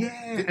role.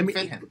 Yeah, Didn't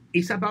fit him.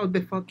 It's about the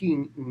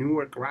fucking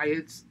Newark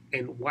riots,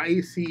 and why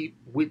is he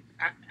with?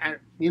 I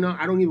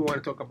don't even want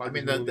to talk about. I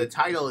mean, the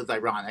title is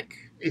ironic.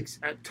 It's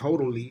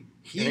totally.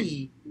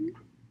 He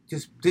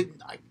just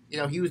didn't.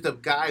 He was the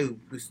guy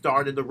who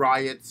started the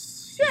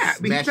riots. Yeah,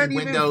 but he's not smashing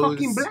even windows,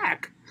 fucking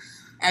black.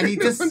 and he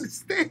I just. don't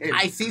understand.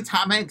 I see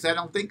Tom Hanks. I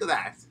don't think of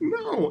that.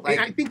 No, Like,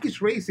 and I think it's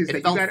racist.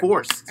 It that felt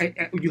forced.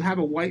 you have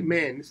a white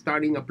man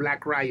starting a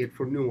black riot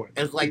for Newark.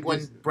 It was like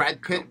when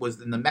Brad Pitt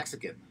was in The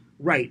Mexican.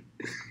 Right.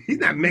 He's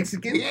not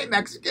Mexican. He ain't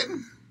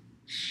Mexican.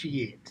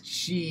 Shit.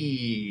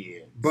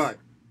 But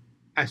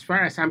as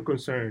far as I'm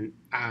concerned,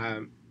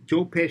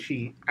 Joe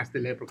Pesci as the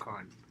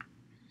leprechaun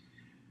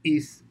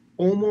is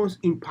almost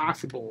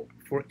impossible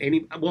for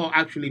any... Well,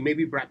 actually,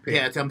 maybe Brad Pitt.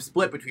 Yeah, I'm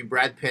split between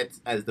Brad Pitt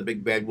as the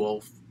Big Bad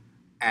Wolf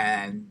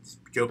and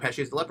Joe Pesci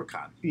as the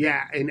leprechaun.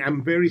 Yeah, and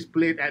I'm very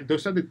split.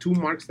 Those are the two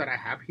marks that I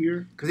have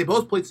here. Because they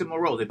both played similar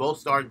roles. They both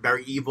started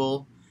very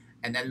evil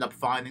and ended up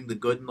finding the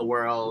good in the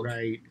world,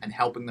 right, and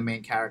helping the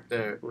main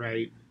character.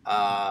 Right.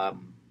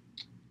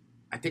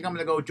 I think I'm going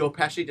to go with Joe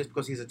Pesci just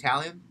because he's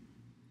Italian.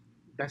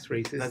 That's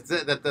racist. That's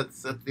it.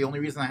 That's the only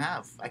reason I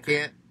have. I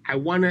can't. I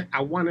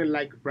wanna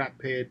like Brad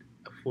Pitt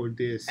for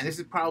this. And this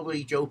is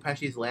probably Joe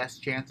Pesci's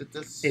last chance at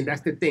this. And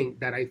that's the thing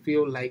that I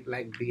feel like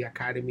the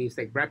Academy is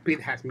like Brad Pitt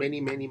has many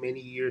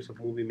years of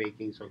movie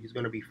making, so he's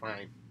gonna be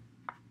fine.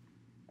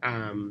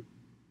 I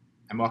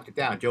marked it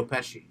down. Joe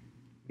Pesci.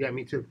 Yeah,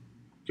 me too.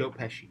 Joe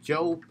Pesci.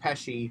 Joe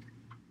Pesci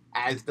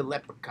as the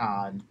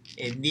leprechaun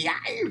in The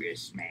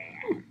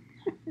Irishman.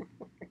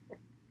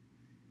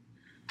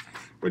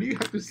 What do you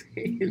have to say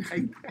it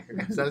like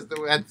that?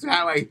 That's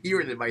how I hear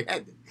it in my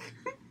head.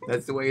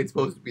 That's the way it's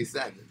supposed to be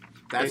said.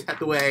 That's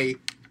the way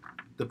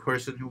the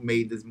person who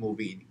made this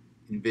movie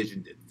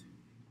envisioned it.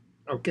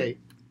 Okay,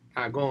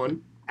 go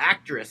on.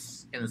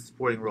 Actress in a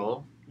supporting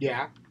role.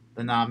 Yeah.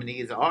 The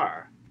nominees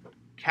are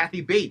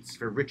Kathy Bates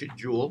for Richard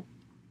Jewell,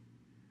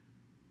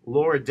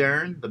 Laura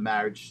Dern, The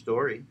Marriage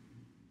Story,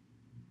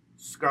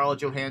 Scarlett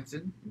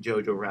Johansson,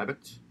 Jojo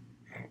Rabbit,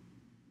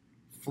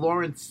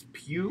 Florence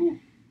Pugh?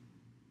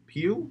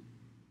 Puh?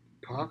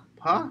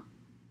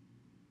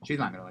 She's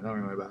not going to win.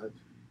 Don't worry about it.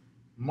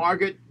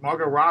 Margot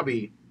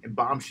Robbie in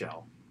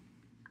Bombshell.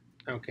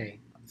 Okay.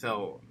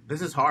 So,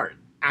 this is hard.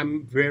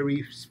 I'm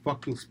very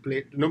fucking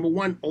split. Number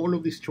one, all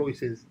of these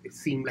choices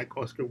seem like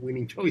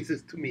Oscar-winning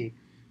choices to me.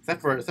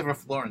 Except for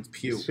Florence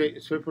Pugh.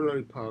 Except for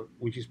Florence Pugh,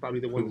 which is probably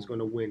the one that's going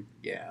to win.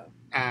 Yeah.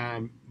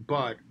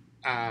 But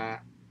I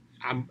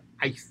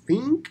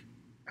think...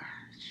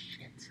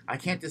 shit. I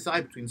can't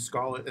decide between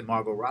Scarlett and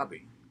Margot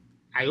Robbie.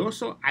 I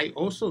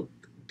also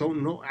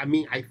don't know. I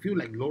mean, I feel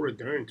like Laura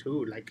Dern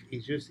too. Like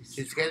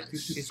She's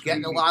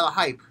getting a lot of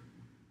hype.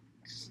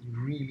 It's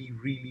really,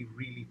 really,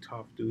 really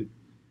tough, dude.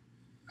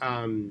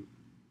 I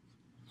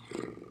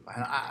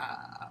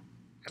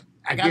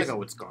gotta go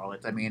with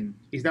Scarlett. I mean,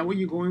 is that what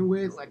you're going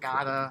with? I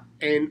gotta.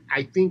 And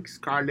I think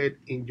Scarlett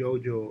in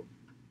JoJo,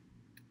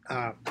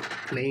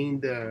 playing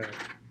the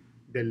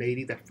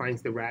lady that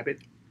finds the rabbit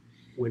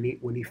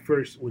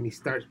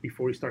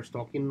before he starts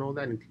talking and all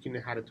that and teaching her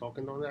how to talk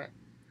and all that.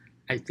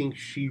 I think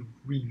she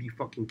really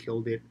fucking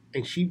killed it,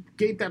 and she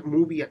gave that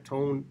movie a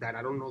tone that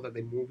I don't know that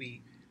the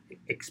movie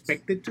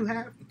expected to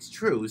have. It's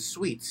true. It was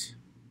sweet.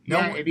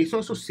 Yeah, and it's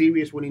also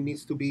serious when it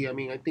needs to be. I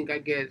mean, I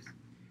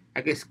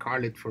guess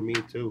Scarlett for me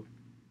too.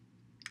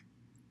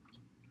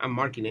 I'm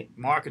marking it.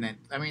 Marking it.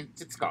 I mean,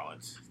 it's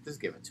Scarlett. Just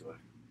give it to her.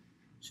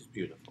 She's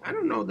beautiful. I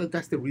don't know that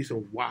that's the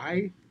reason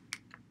why.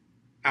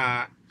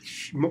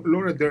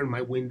 Laura Dern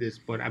might win this,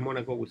 but I'm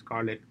gonna go with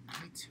Scarlett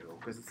Me too,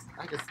 because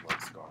I just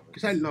love Scarlett.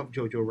 because I love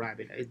Jojo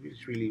Rabbit.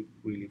 It's really,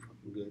 really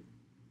fucking good.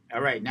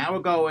 All right, now we're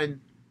going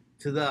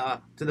to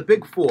the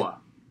big four.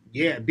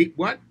 Yeah, big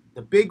what?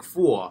 The big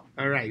four.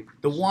 All right.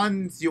 The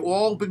ones you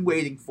all been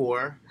waiting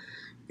for.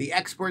 The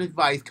expert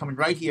advice coming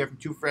right here from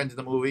two friends in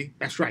the movie,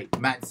 That's right.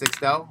 Matt and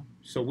Sixto.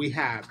 So we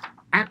have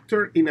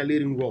actor in a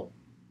leading role.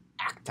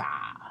 Actor.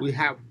 We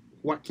have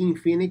Joaquin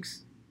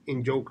Phoenix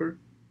in Joker,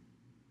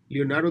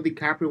 Leonardo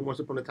DiCaprio Once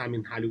Upon a Time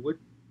in Hollywood,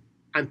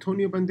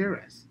 Antonio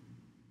Banderas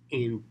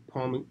in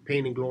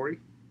Pain and Glory,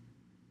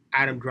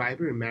 Adam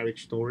Driver in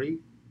Marriage Story,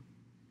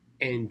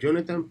 and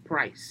Jonathan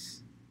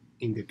Pryce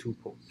in The Two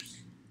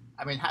Popes.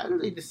 I mean, how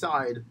did they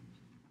decide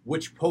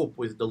which pope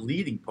was the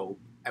leading pope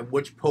and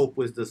which pope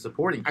was the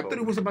supporting I pope? thought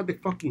it was about the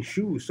fucking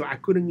shoes, so I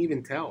couldn't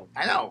even tell.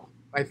 I know.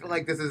 I feel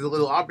like this is a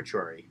little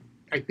arbitrary.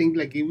 I think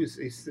like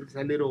it's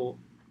a little.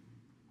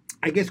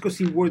 I guess because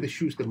he wore the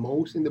shoes the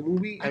most in the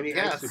movie. I mean,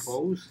 I guess.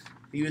 suppose.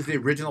 He was the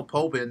original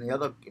pope, and the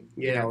other,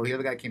 Yeah. the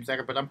other guy came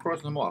second. But I'm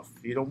crossing him off.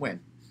 You don't win.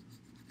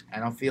 I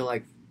don't feel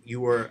like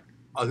you were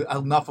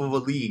enough of a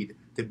lead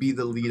to be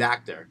the lead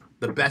actor,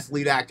 the best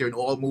lead actor in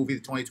all movies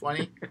of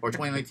 2020 or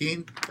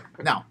 2019.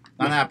 No,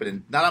 not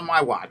happening. Not on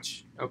my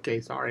watch.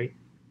 Okay, sorry.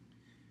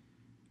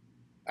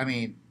 I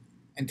mean,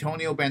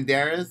 Antonio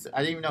Banderas. I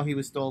didn't even know he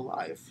was still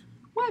alive.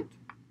 What?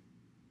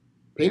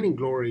 Pain and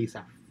Glory is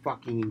a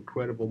fucking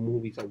incredible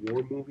movie. It's a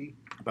war movie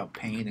About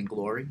pain and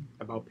glory.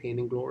 about pain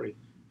and glory.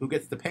 Who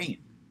gets the pain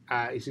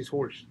It's his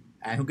horse.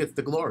 and who gets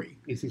the glory?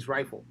 It's his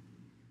rifle.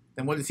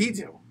 Then what does he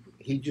do?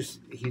 He's just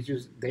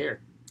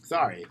there.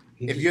 Sorry,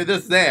 He if just- you're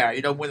just there,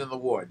 you don't win an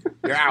award.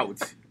 You're out.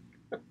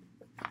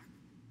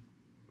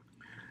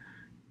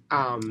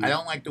 I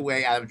don't like the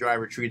way Adam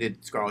Driver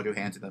treated Scarlett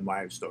Johansson in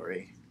Marriage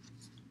Story.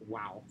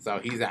 Wow. So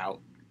he's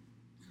out.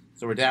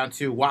 So we're down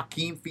to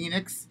Joaquin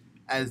Phoenix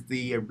as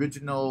the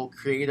original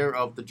creator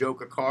of the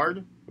Joker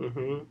card,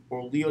 Mm-hmm.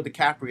 or Leo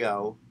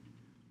DiCaprio,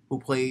 who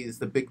plays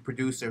the big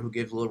producer who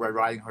gives Little Red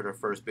Riding Hood her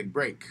first big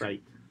break.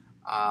 Right.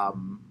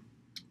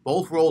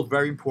 Both roles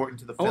very important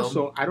to the film.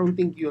 Also, I don't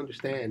think you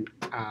understand.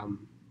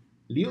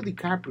 Leo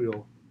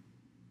DiCaprio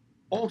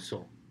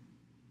also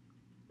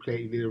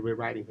played Little Red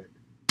Riding Hood.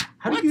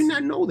 How What? did you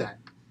not know that?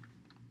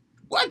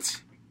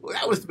 What? Well,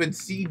 that must have been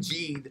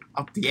CG'd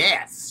up the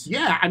ass.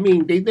 Yeah, I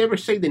mean, they never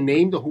say the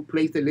name of who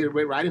plays the Little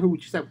Red Riding Hood,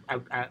 which is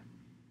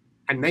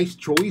a nice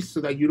choice so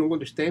that you don't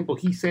understand. But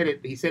he said it.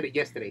 He said it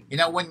yesterday. You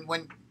know, when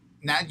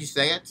now that you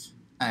say it,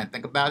 and I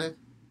think about it,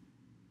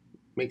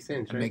 Makes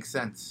sense, it right? makes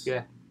sense.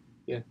 Yeah.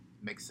 Yeah. It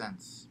makes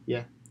sense.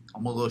 Yeah.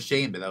 I'm a little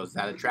ashamed that I was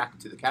that attracted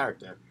to the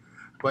character,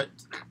 but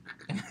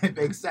it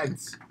makes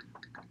sense.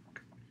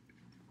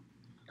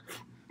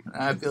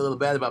 I feel a little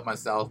bad about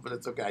myself, but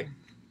it's okay.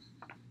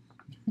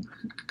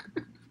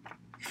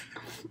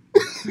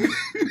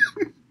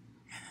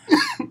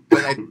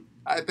 But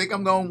I think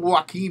I'm going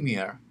Joaquin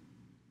here.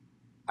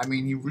 I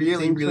mean, he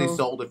really, think really so?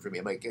 sold it for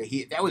me. Like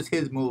that was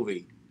his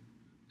movie.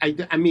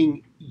 I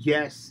mean,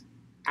 yes.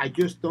 I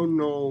just don't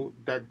know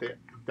that the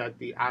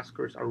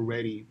Oscars are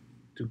ready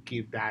to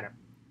give that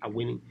a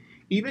winning.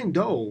 Even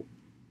though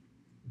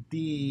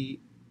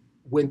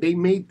when they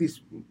made this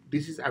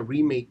is a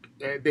remake.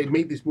 They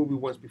made this movie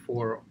once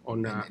before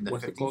on In the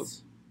what's it called?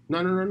 50s.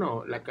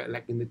 No.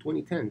 Like in the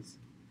 2010s.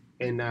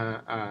 And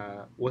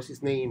what's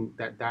his name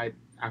that died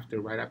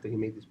right after he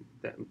made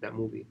that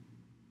movie?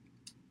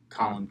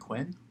 Colin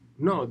Quinn,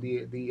 No,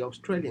 the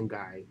Australian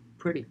guy,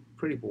 pretty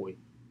boy.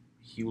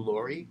 Hugh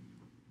Laurie,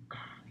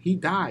 He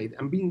died.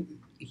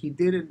 He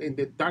did it in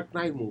the Dark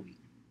Knight movie.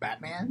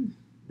 Batman,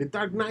 The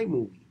Dark Knight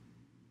movie.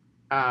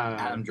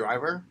 Adam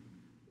Driver.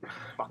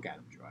 Fuck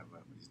Adam Driver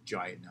with his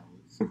giant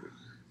nose.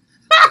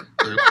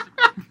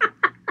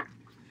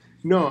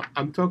 No,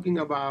 I'm talking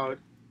about.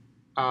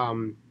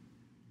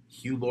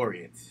 Hugh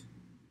Laurie.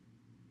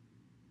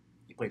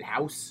 He played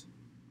House.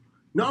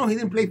 No, he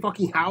didn't play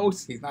fucking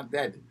House. He's not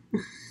dead.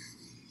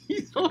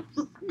 He's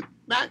also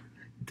not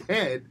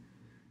dead.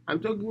 I'm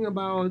talking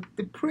about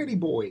the pretty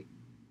boy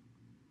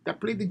that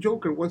played the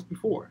Joker once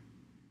before.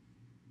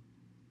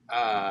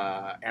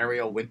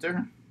 Ariel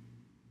Winter.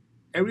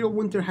 Ariel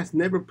Winter has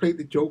never played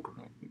the Joker.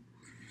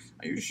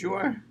 Are you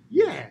sure?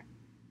 Yeah,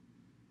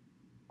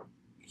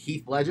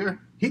 Heath Ledger.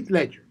 Heath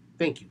Ledger.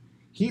 Thank you,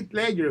 Heath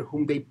Ledger,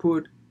 whom they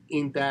put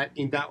in that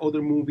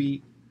other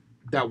movie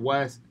that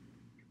was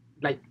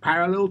like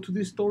parallel to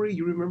this story.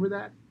 You remember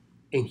that?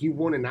 And he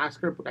won an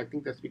Oscar, but I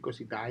think that's because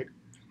he died.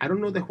 I don't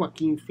know that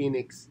Joaquin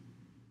Phoenix,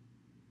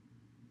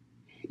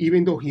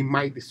 even though he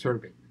might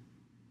deserve it,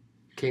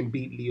 can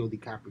beat Leo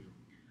DiCaprio.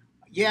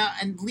 Yeah,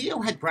 and Leo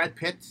had Brad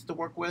Pitt to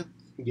work with.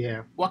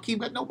 Yeah. Joaquin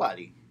got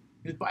nobody.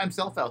 He was by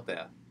himself out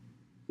there.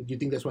 Do you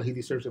think that's why he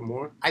deserves it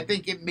more? I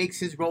think it makes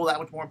his role that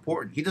much more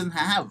important. He doesn't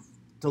have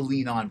to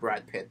lean on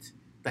Brad Pitt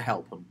to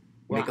help him,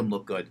 make Wow. him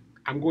look good.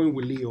 I'm going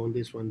with Leo on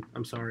this one.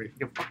 I'm sorry.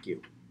 Yeah, fuck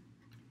you.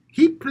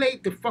 He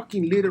played the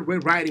fucking Little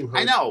Red Riding Hood.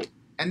 I know.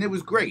 and it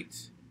was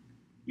great.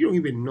 You don't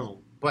even know.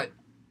 But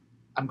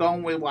I'm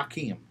going with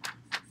Joaquin.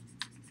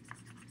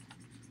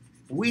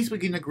 At least we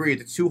can agree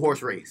it's a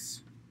 2-horse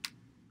race.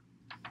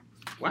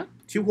 What?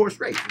 2-horse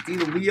race. It's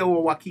either Leo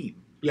or Joaquin.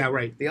 Yeah,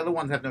 right. The other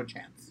ones have no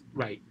chance.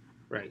 Right.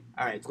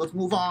 All right, so let's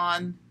move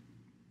on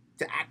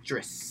to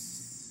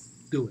actress.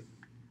 Do it.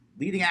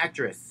 Leading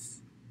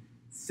actress.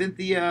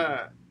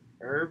 Cynthia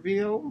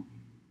Erivo?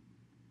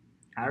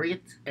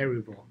 Harriet?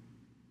 Erivo.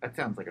 That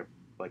sounds like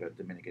a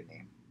Dominican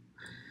name.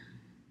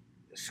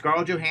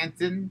 Scarlett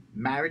Johansson,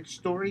 Marriage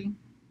Story.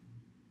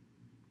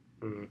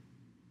 Mm.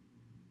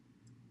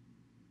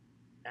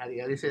 How do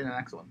you say the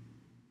next one?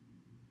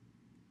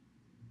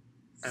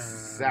 Uh,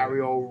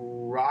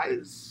 Sario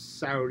Rise?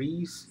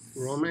 Saoirse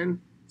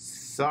Ronan.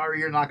 Sorry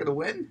you're not going to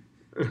win?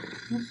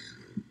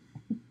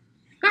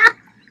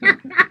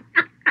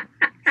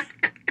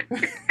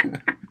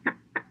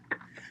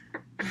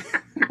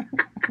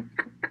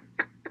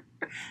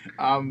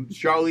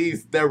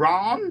 Charlize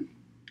Theron?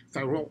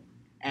 Theron.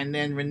 And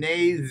then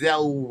Renee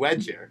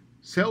Zellweger.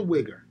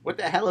 Zellweger. What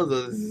the hell is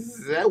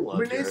a Zellweger?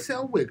 Renee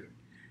Zellweger.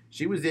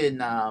 She was in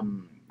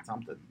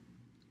something.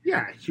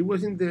 Yeah, she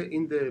was in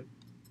the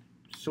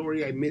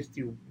Sorry I Missed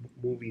You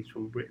movies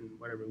from Britain,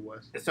 whatever it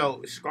was.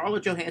 So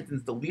Scarlett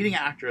Johansson's the leading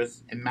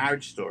actress in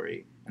Marriage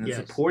Story and the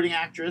Yes. supporting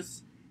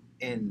actress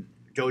in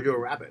Jojo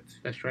Rabbit.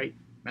 That's right.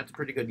 That's a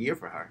pretty good year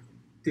for her.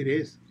 It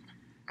is.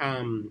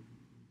 I'm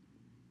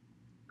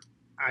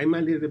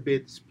a little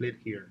bit split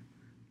here.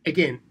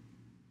 Again,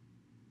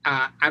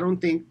 I don't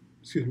think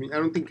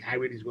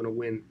Harriet is going to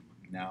win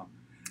No.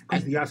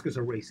 because the Oscars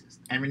are racist.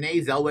 And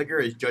Renee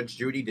Zellweger as Judge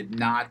Judy did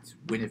not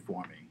win it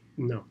for me.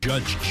 No.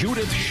 Judge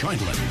Judith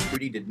Scheindlin.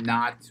 Judy did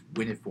not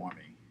win it for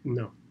me.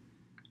 No.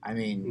 I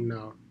mean,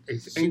 No.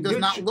 she does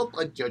not look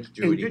like Judge And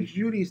Judy. Judge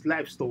Judy's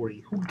life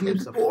story. Who It gives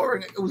was a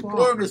boring. fuck? It was Fuck.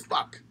 boring as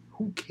fuck.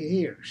 Who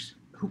cares?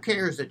 Who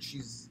cares that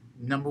she's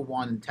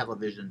 #1 in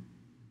television?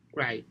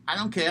 Right. I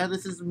don't care.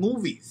 This is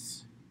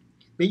movies.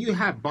 Then you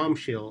have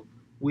Bombshell,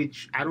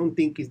 which I don't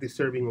think is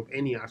deserving of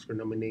any Oscar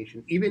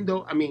nomination. Even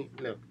though, I mean,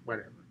 look,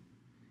 whatever.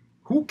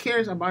 Who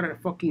cares about a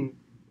fucking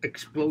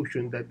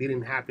explosion that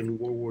didn't happen in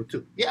World War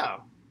II? Yeah.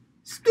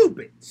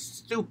 Stupid.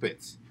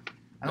 Stupid.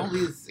 And all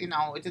these, it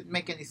didn't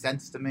make any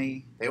sense to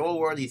me. They all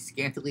wore these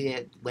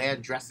scantily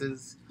clad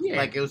dresses. Yeah.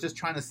 Like it was just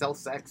trying to sell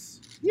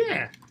sex.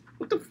 Yeah.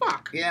 What the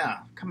fuck? Yeah,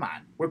 come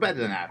on. We're better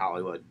than that,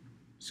 Hollywood.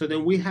 So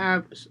then we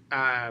have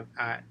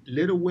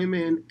Little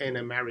Women and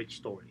A Marriage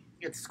Story.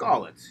 It's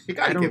Scarlett. You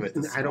gotta give it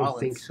to Scarlett. I don't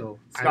think so.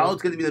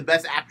 Scarlett's gonna be the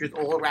best actress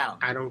all around.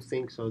 I don't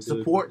think so, dude.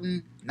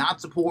 Supporting,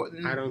 not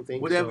supporting. I don't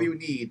think whatever so. you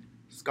need,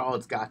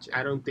 Scarlett's got you.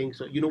 I don't think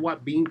so. You know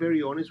what? Being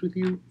very honest with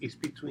you, it's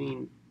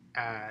between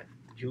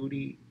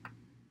Judy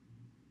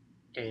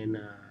and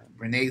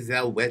Renee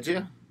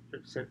Zellweger.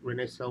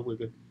 Renee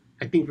Zellweger.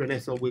 I think Renee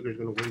Zellweger is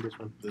going to win this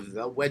one. The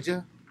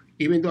Zellweger.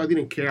 Even though I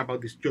didn't care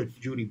about this Judge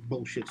Judy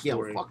bullshit Yeah,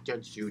 story. fuck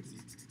Judge Judy.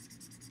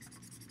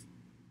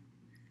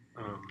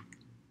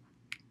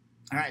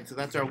 All right, so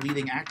that's our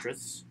leading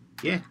actress.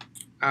 Yeah.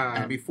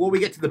 And before we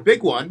get to the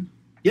big one,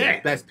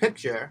 Yeah. Best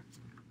Picture,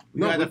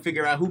 we No, gotta we-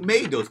 figure out who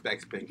made those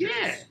Best Pictures.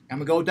 Yeah. And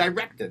we go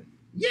directing.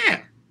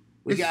 Yeah.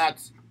 We This-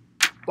 got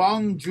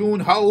Bong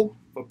Joon-ho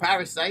for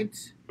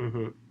Parasite.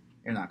 Mm-hmm.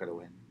 You're not gonna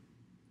win.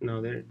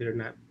 No, they're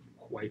not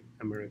white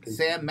Americans.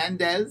 Sam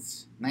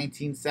Mendes,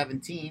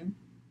 1917.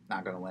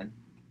 Not gonna win.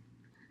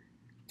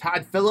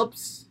 Todd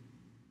Phillips.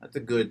 That's a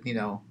good,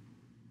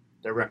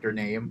 director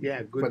name.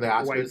 Yeah, good For the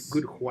Oscars.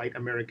 good white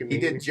American. He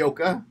did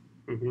Joker.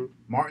 Mm-hmm.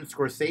 Martin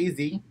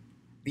Scorsese.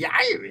 The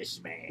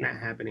Irishman. Not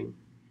happening.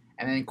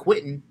 And then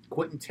Quentin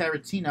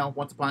Tarantino,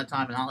 Once Upon a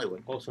Time in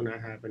Hollywood. Also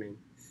not happening.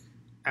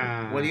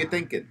 What are you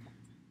thinking?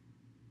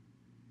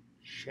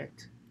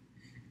 Shit.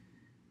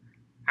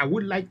 I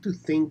would like to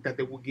think that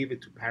they will give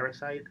it to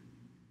Parasite.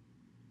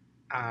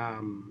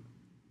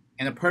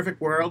 In a perfect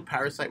world,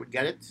 Parasite would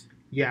get it.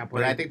 Yeah,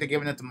 But I think they're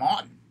giving it to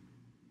Martin.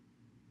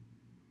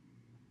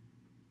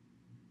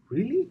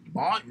 Really?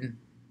 Martin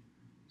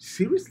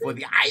Seriously? for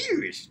The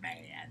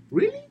Irishman.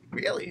 Really?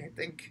 Really, I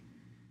think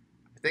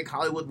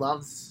Hollywood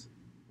loves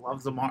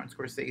a Martin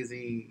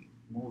Scorsese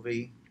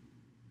movie.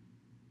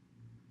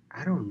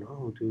 I don't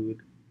know,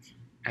 dude.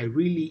 I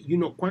really,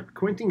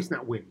 Quentin's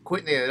not winning.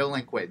 Quentin, they don't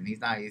like Quentin. He's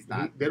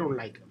not. They don't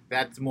like him.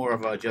 That's more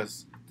of a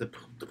just to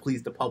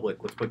please the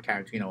public. Let's put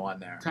Tarantino on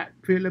there. Todd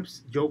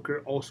Phillips,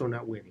 Joker, also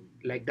not winning.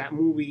 Like, that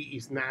movie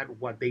is not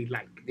what they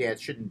like. Yeah, it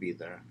shouldn't be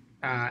there.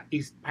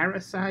 Is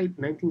Parasite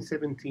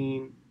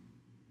 1917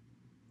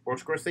 Or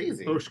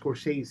Scorsese. or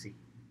Scorsese?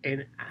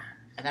 And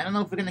And I don't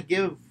know if we're gonna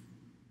give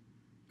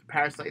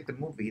Parasite the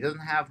movie. He doesn't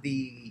have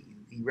the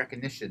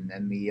recognition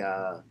and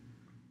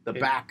the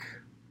back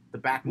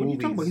what are you movies.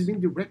 talking about? He's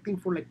been directing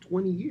for like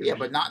 20 years. Yeah,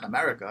 but not in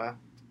America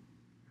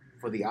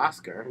for the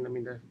Oscar. I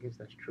mean, I guess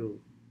that's true.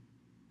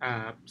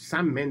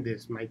 Sam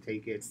Mendes might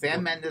take it.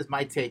 Sam Mendes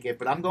might take it,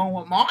 but I'm going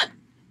with Martin.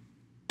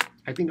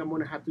 I think I'm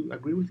going to have to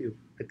agree with you.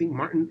 I think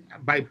Martin,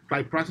 by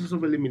process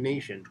of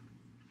elimination,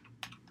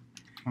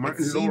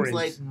 Martin It seems Lawrence.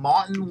 like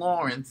Martin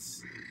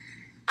Lawrence.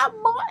 I'm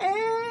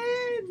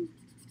Martin.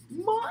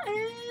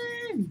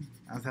 Martin.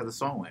 That's how the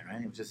song went,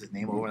 right? It was just his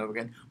name over and over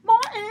again.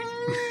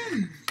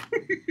 Martin.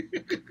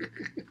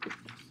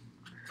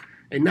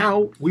 And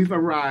now we've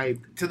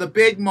arrived To the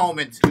big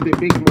moment. to the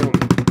big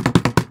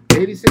moment.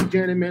 Ladies and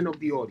gentlemen of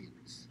the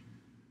audience,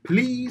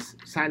 please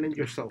silence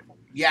your cell phone.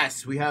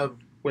 Yes, we have.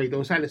 Wait,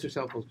 don't silence your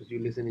cell phones because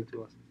you're listening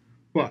to us.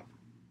 But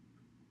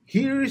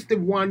here is the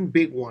one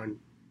big one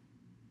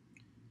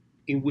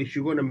in which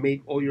you're going to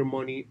make all your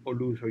money or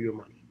lose all your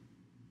money.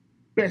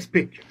 Best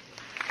Picture.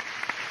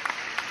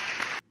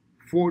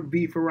 Ford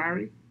v.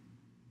 Ferrari.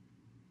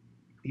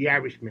 The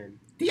Irishman.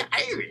 The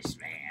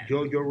Irishman.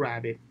 Jojo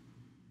Rabbit.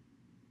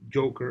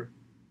 Joker.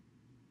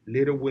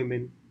 Little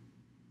Women.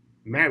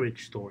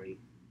 Marriage Story.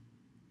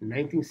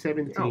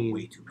 1917. Oh,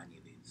 way too many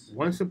of these.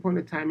 Once Upon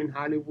a Time in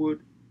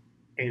Hollywood.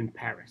 And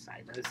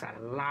Parasite. That's a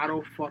lot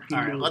of fucking All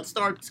right, movies. let's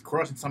start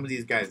crossing some of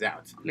these guys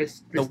out.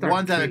 Let's The start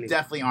ones that killing.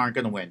 definitely aren't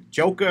going to win.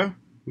 Joker,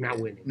 Not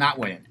winning. not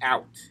winning.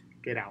 Out.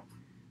 Get out.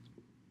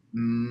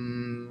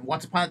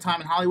 Once Upon a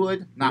Time in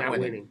Hollywood, not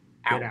winning.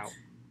 Get Out. out.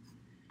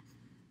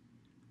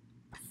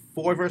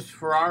 Ford versus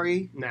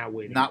Ferrari, Not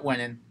winning. not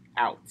winning.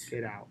 Out.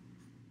 Get out.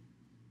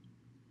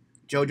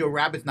 Jojo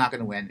Rabbit's not going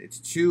to win. It's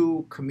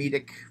too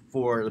comedic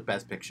for the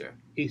Best Picture.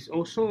 It's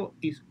also.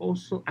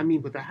 I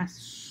mean, but that has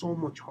so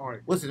much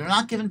heart. Listen, they're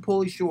not giving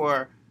Pauly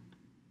Shore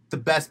the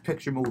Best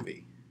Picture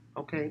movie.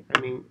 Okay. I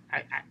mean,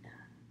 I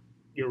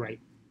you're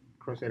right.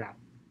 Cross it out.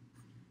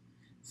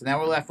 So now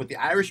we're left with The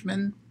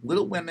Irishman,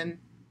 Little Women,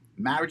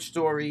 Marriage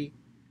Story,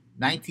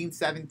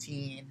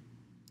 1917,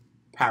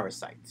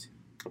 Parasite.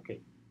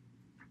 Okay.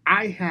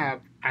 I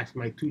have as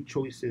my two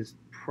choices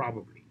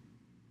probably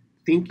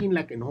Thinking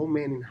Like an Old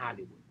Man in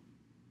Hollywood.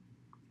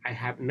 I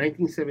have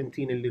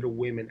 1917 and Little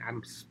Women.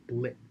 I'm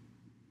split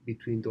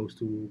between those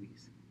two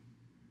movies.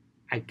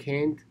 I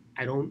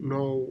don't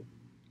know,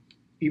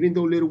 even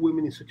though Little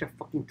Women is such a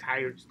fucking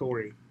tired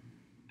story,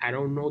 I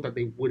don't know that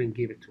they wouldn't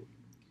give it to me.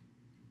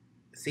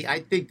 See, I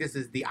think this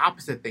is the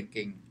opposite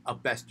thinking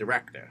of Best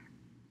Director.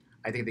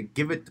 I think they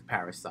give it to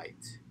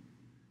Parasite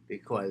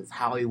because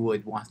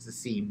Hollywood wants to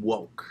seem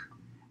woke.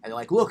 And they're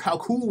like, look how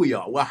cool we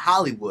are. We're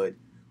Hollywood.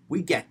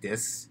 We get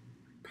this.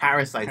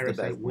 Parasite's the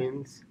Parasite best.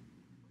 wins.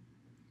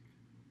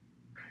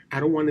 I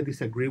don't want to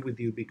disagree with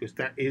you because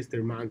that is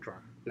their mantra.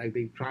 Like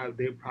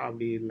they're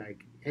probably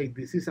like, hey,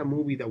 this is a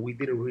movie that we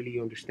didn't really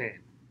understand,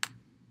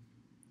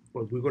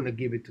 but we're gonna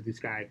give it to this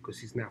guy because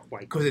he's not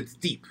white. Because it's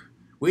deep.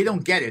 We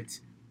don't get it,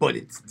 but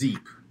it's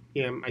deep.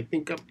 Yeah, I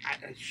think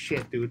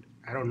shit, dude.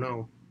 I don't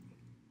know.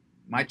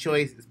 My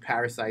choice is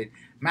Parasite.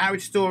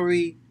 Marriage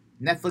Story,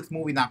 Netflix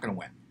movie, not going to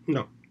win.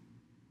 No,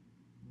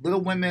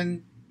 Little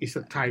Women, it's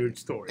a tired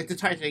story. it's a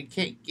Titanic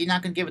cake. You're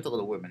not going to give it to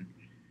Little Women.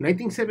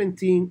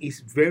 1917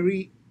 is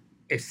very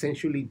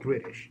essentially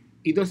British.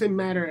 It doesn't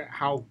matter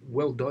how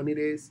well done it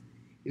is.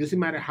 It doesn't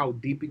matter how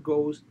deep it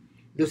goes.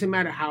 It doesn't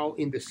matter how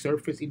in the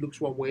surface it looks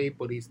one way,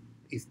 but it's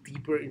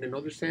deeper in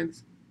another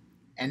sense.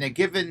 And they're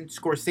giving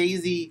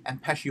Scorsese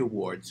and Pesci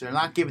awards. So they're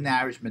not giving The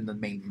Irishman the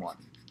main one.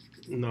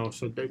 No,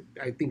 so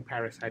I think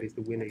Parasite is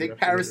the winner. I think You're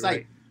absolutely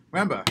Parasite.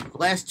 right. Remember, the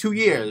last 2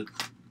 years,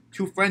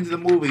 two friends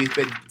of the movie has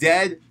been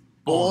dead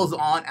balls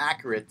on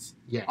accurate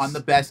Yes, on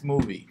the best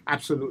movie.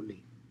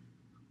 absolutely.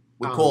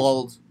 We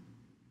called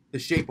The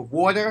Shape of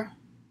Water.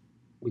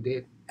 We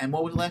did. And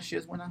what was last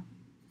year's winner?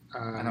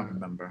 I I don't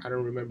remember. I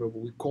don't remember, but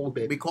we called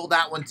it. We called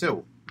that one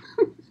too.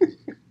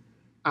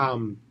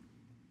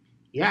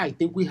 Yeah, I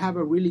think we have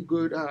a really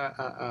good.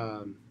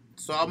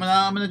 So I'm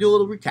gonna do a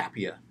little recap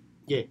here.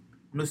 Yeah.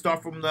 I'm gonna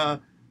start from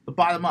the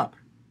bottom up.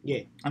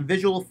 Yeah. On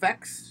visual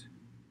effects,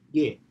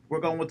 Yeah. we're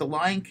going with The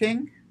Lion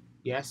King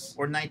Yes.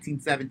 or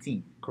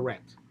 1917.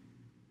 Correct.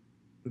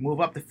 We move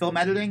up to film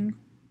editing.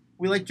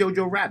 We like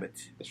Jojo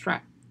Rabbit. That's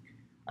right.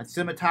 On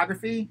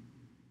cinematography,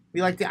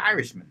 we like The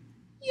Irishman.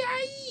 Yeah,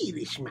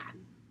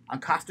 Irishman. On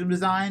costume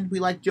design, we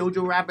like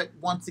Jojo Rabbit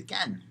once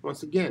again.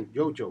 Once again,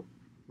 JoJo.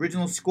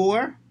 Original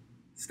score,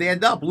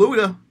 Stand Up,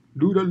 Luda.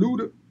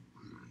 Luda.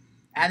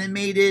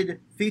 Animated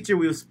feature,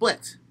 we were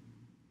split.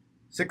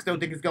 Sixto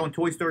think is going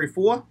Toy Story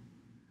 4.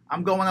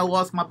 I'm going I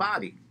Lost My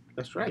Body.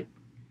 That's right.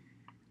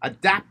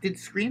 Adapted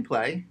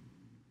screenplay,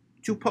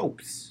 Two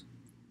Popes.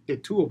 There are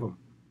two of them.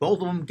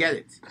 Both of them get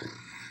it.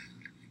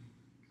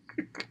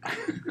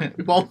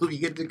 Both of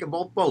you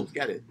both popes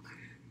get it.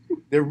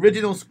 The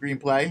original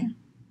screenplay,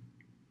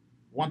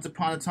 Once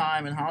Upon a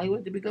Time in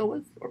Hollywood, did we go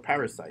with? Or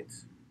Parasite?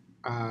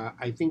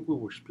 I think we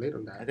were split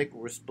on I that. think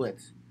we're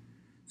split.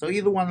 So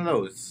either one of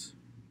those.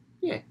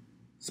 Yeah.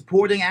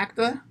 Supporting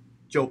actor,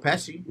 Joe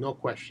Pesci No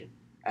question.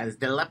 as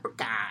the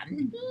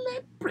Leprechaun.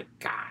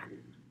 Leprechaun.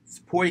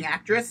 Supporting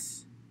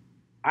actress,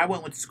 I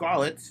went with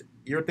Scarlett.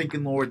 You're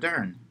thinking Laura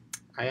Dern.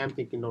 I am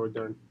thinking Laura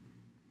Dern.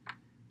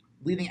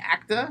 Leading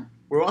actor,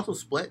 we're also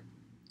split.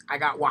 I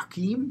got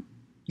Joaquin.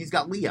 He's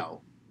got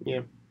Leo.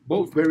 Yeah.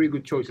 Both very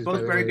good choices. by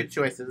Both the very way. good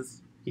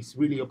choices. It's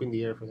really up in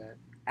the air for that.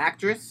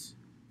 Actress,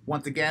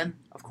 once again,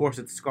 of course,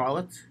 it's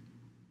Scarlett.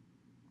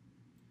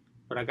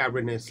 But I got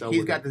Renee Zellweger.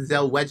 He's got the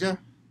Zellweger.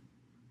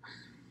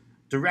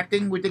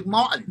 Directing, we think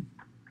Martin.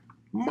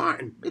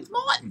 Martin. It's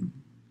Martin.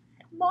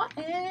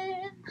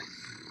 Martin.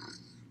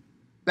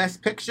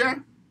 Best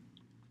Picture,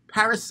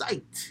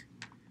 Parasite.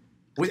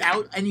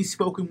 Without any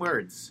spoken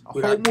words. A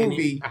whole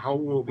movie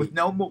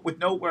with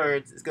no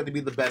words is going to be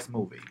the best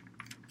movie.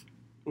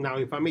 Now,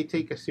 if I may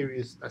take a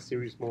serious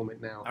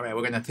moment now. All right,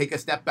 we're going to take a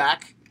step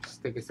back.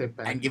 Just take a step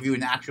back. And give you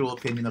an actual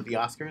opinion of the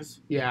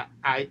Oscars. Yeah,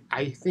 I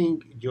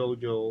think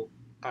Jojo,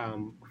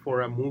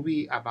 for a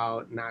movie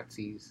about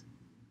Nazis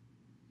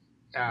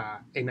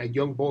and a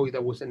young boy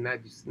that was a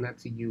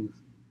Nazi youth,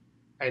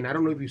 and I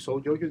don't know if you saw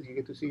Jojo. Did you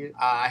get to see it?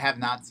 I have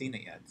not seen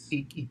it yet.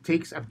 It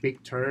takes a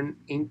big turn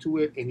into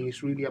it, and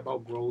it's really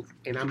about growth.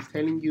 And I'm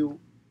telling you,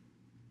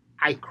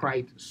 I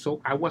cried. So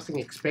I wasn't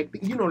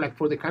expecting, like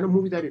for the kind of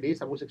movie that it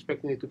is, I was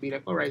expecting it to be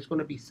like, all right, it's going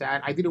to be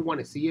sad. I didn't want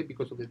to see it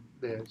because of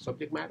the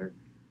subject matter.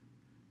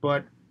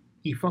 But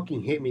it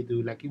fucking hit me,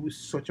 dude. Like, it was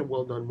such a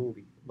well-done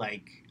movie.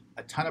 Like,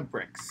 a ton of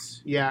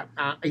bricks. Yeah.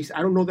 I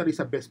don't know that it's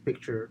a Best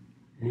Picture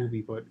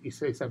movie, but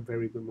it's a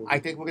very good movie. I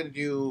think we're going to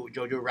do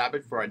Jojo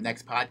Rabbit for our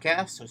next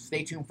podcast, so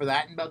stay tuned for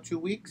that in about 2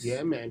 weeks.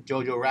 Yeah, man.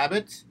 Jojo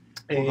Rabbit.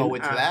 We'll go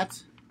into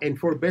that. And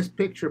for Best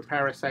Picture,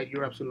 Parasite,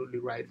 you're absolutely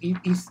right.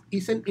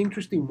 It's an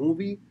interesting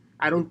movie.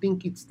 I don't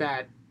think it's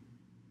that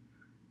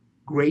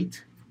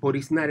great, but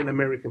it's not an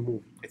American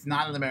movie. It's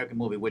not an American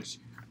movie, which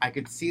I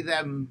could see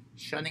them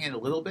shunning it a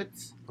little bit.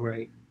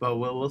 Right. But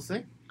we'll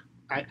see.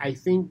 I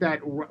think that,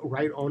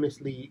 right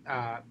honestly,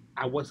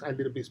 I was a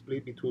little bit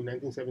split between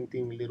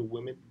 1917 and Little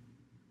Women.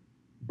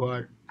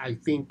 But I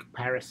think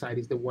Parasite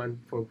is the one,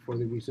 for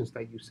the reasons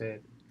that you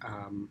said,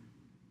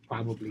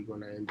 probably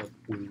going to end up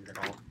winning it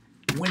all.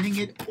 Winning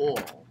it all.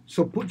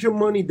 So put your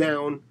money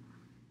down.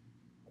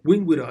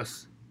 Win with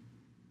us.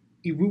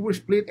 If we were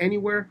split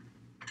anywhere,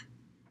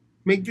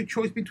 make your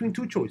choice between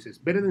two choices.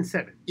 Better than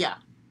 7. Yeah.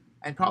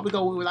 And probably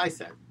go with what I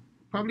said.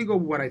 Probably go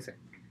with what I said.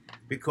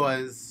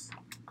 Because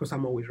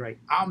I'm always right.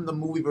 I'm the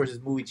movie versus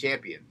movie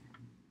champion.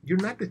 You're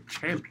not the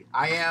champion.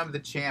 I am the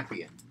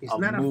champion. It's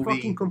not a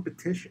fucking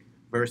competition.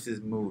 Versus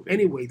movie.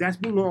 Anyway, that's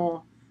been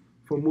all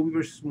for Movie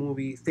versus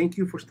Movie. Thank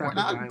you for stopping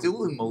by. We're not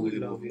doing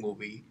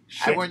movie.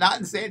 Shit. And we're not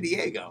in San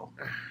Diego.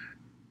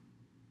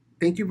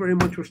 Thank you very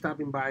much for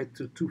stopping by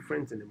to Two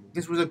Friends in the Movie.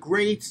 This was a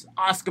great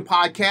Oscar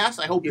podcast.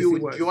 I hope you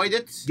enjoyed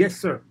it. Yes,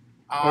 sir.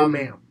 Or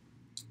ma'am.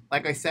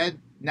 Like I said,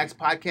 next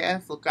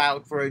podcast, look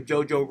out for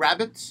Jojo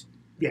Rabbit.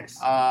 Yes.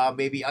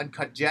 Maybe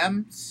Uncut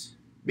Gems.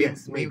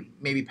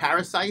 Maybe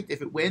Parasite.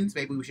 If it wins,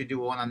 maybe we should do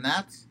one on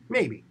that.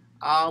 Maybe.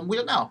 We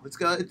don't know.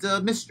 It's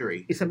a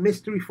mystery. It's a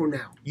mystery for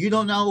now. You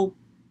don't know.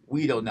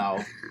 We don't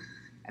know.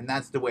 And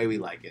that's the way we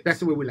like it. That's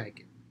the way we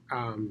like it.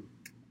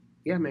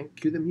 Yeah, man.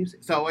 Cue the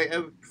music. So,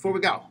 before we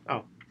go.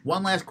 Oh.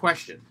 One last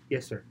question.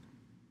 Yes, sir.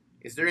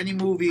 Is there any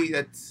movie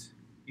that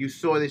you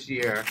saw this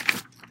year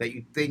that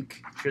you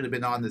think should have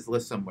been on this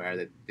list somewhere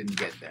that didn't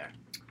get there?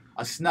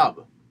 A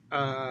snub.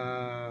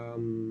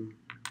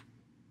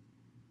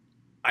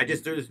 I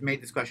just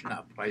made this question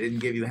up. I didn't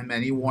give you him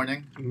any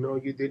warning. No,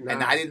 you did not.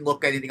 And I didn't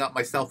look anything up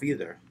myself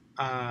either.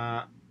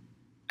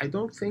 I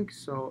don't think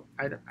so.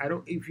 I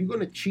don't. If you're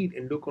gonna cheat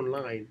and look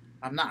online,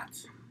 I'm not.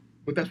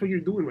 But that's what you're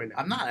doing right now.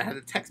 I'm not. I had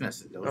a text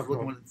message. I was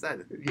looking what it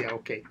said. Yeah,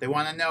 okay. They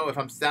want to know if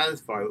I'm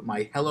satisfied with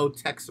my Hello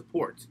Tech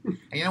support. And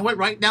you know what?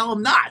 Right now,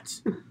 I'm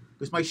not.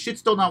 Because my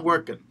shit's still not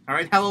working. All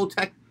right, Hello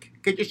Tech,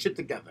 get your shit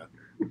together.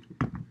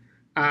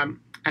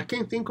 I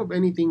can't think of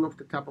anything off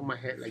the top of my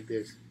head like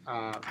this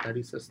that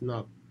is a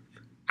snub.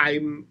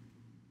 I'm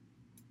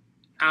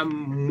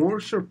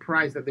more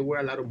surprised that there were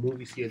a lot of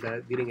movies here that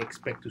I didn't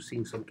expect to see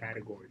in some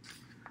categories.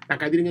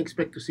 Like, I didn't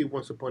expect to see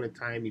Once Upon a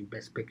Time in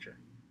Best Picture.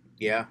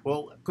 Yeah,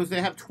 well, because they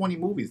have 20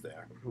 movies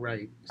there.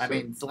 Right. I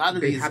mean, a lot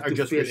of these are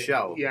just for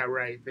show. Yeah,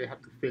 right. They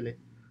have to fill it.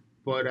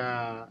 But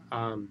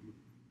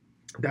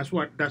that's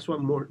more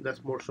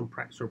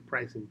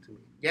surprising to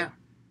me. Yeah.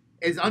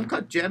 Is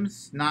Uncut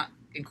Gems not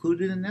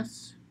included in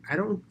this?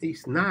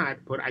 It's not,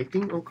 but I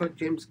think Uncut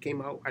Gems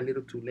came out a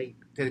little too late.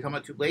 Did it come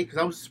out too late? Because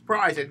I was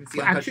surprised I didn't see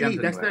Uncut Gems anywhere.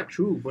 Actually, that's not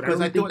true.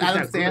 Because I thought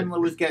Adam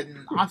Sandler was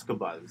getting Oscar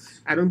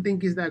buzz. I don't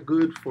think it's that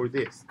good for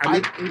this. I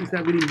mean, it's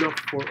not good enough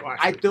for Oscar.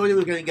 I thought it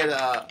was going to get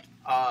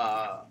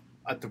a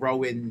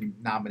throw-in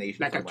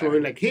nomination. Like a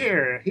throw-in, like,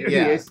 here he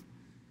is.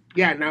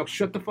 Yeah, now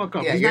shut the fuck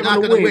up. Yeah, you're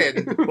not going to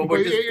win, but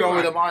we're just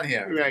throwing him on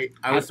here. Right.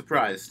 I was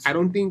surprised. I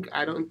don't think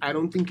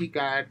he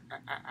got.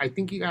 I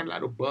think he got a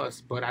lot of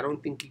buzz, but I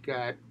don't think he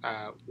got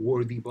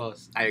worthy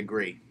buzz. I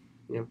agree.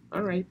 Yeah.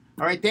 All right.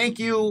 Thank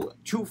you,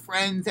 Two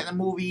Friends and the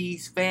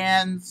Movies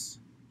fans.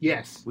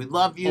 Yes. We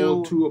love you.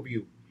 All 2 of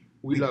you.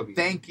 We love you.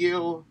 Thank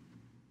you.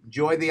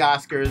 Enjoy the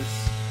Oscars.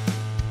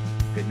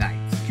 Good night.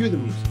 Cue the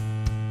music.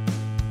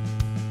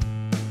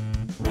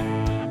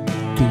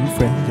 Two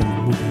friends in the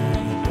movie.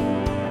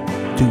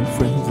 Two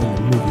friends in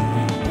the movie.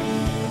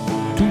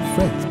 Two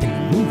friends in the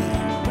movie.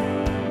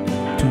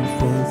 Two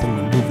friends in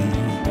the movie.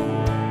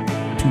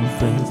 Two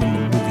friends in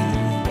the movie.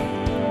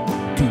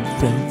 Two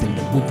friends in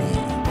the movie.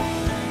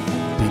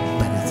 With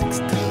Matt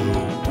Sixto.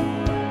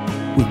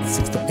 With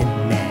Sixto and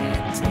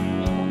Matt.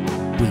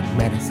 With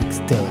Matt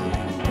Sixto.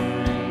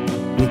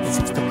 With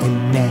Sixto and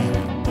Matt.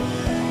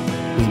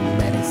 With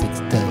Matt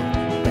Sixto.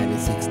 Matt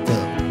Sixto.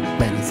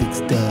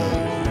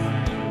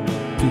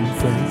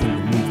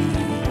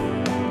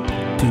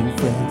 Two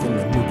friends in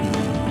the movie.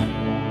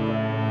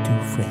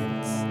 Two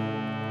friends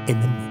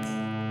in the movie.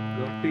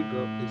 Go pick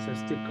up. It's a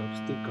stick up.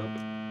 Stick up.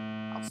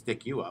 I'll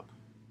stick you up.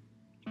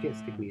 You can't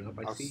stick me up.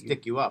 I I'll see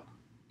stick you up.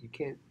 you. You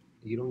can't.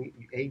 You don't.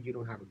 A. You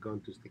don't have a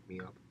gun to stick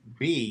me up.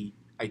 B,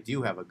 I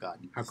do have a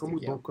gun. How come Stick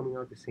we you both up. coming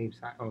out the same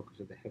side? Oh,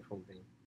 because of the headphone thing.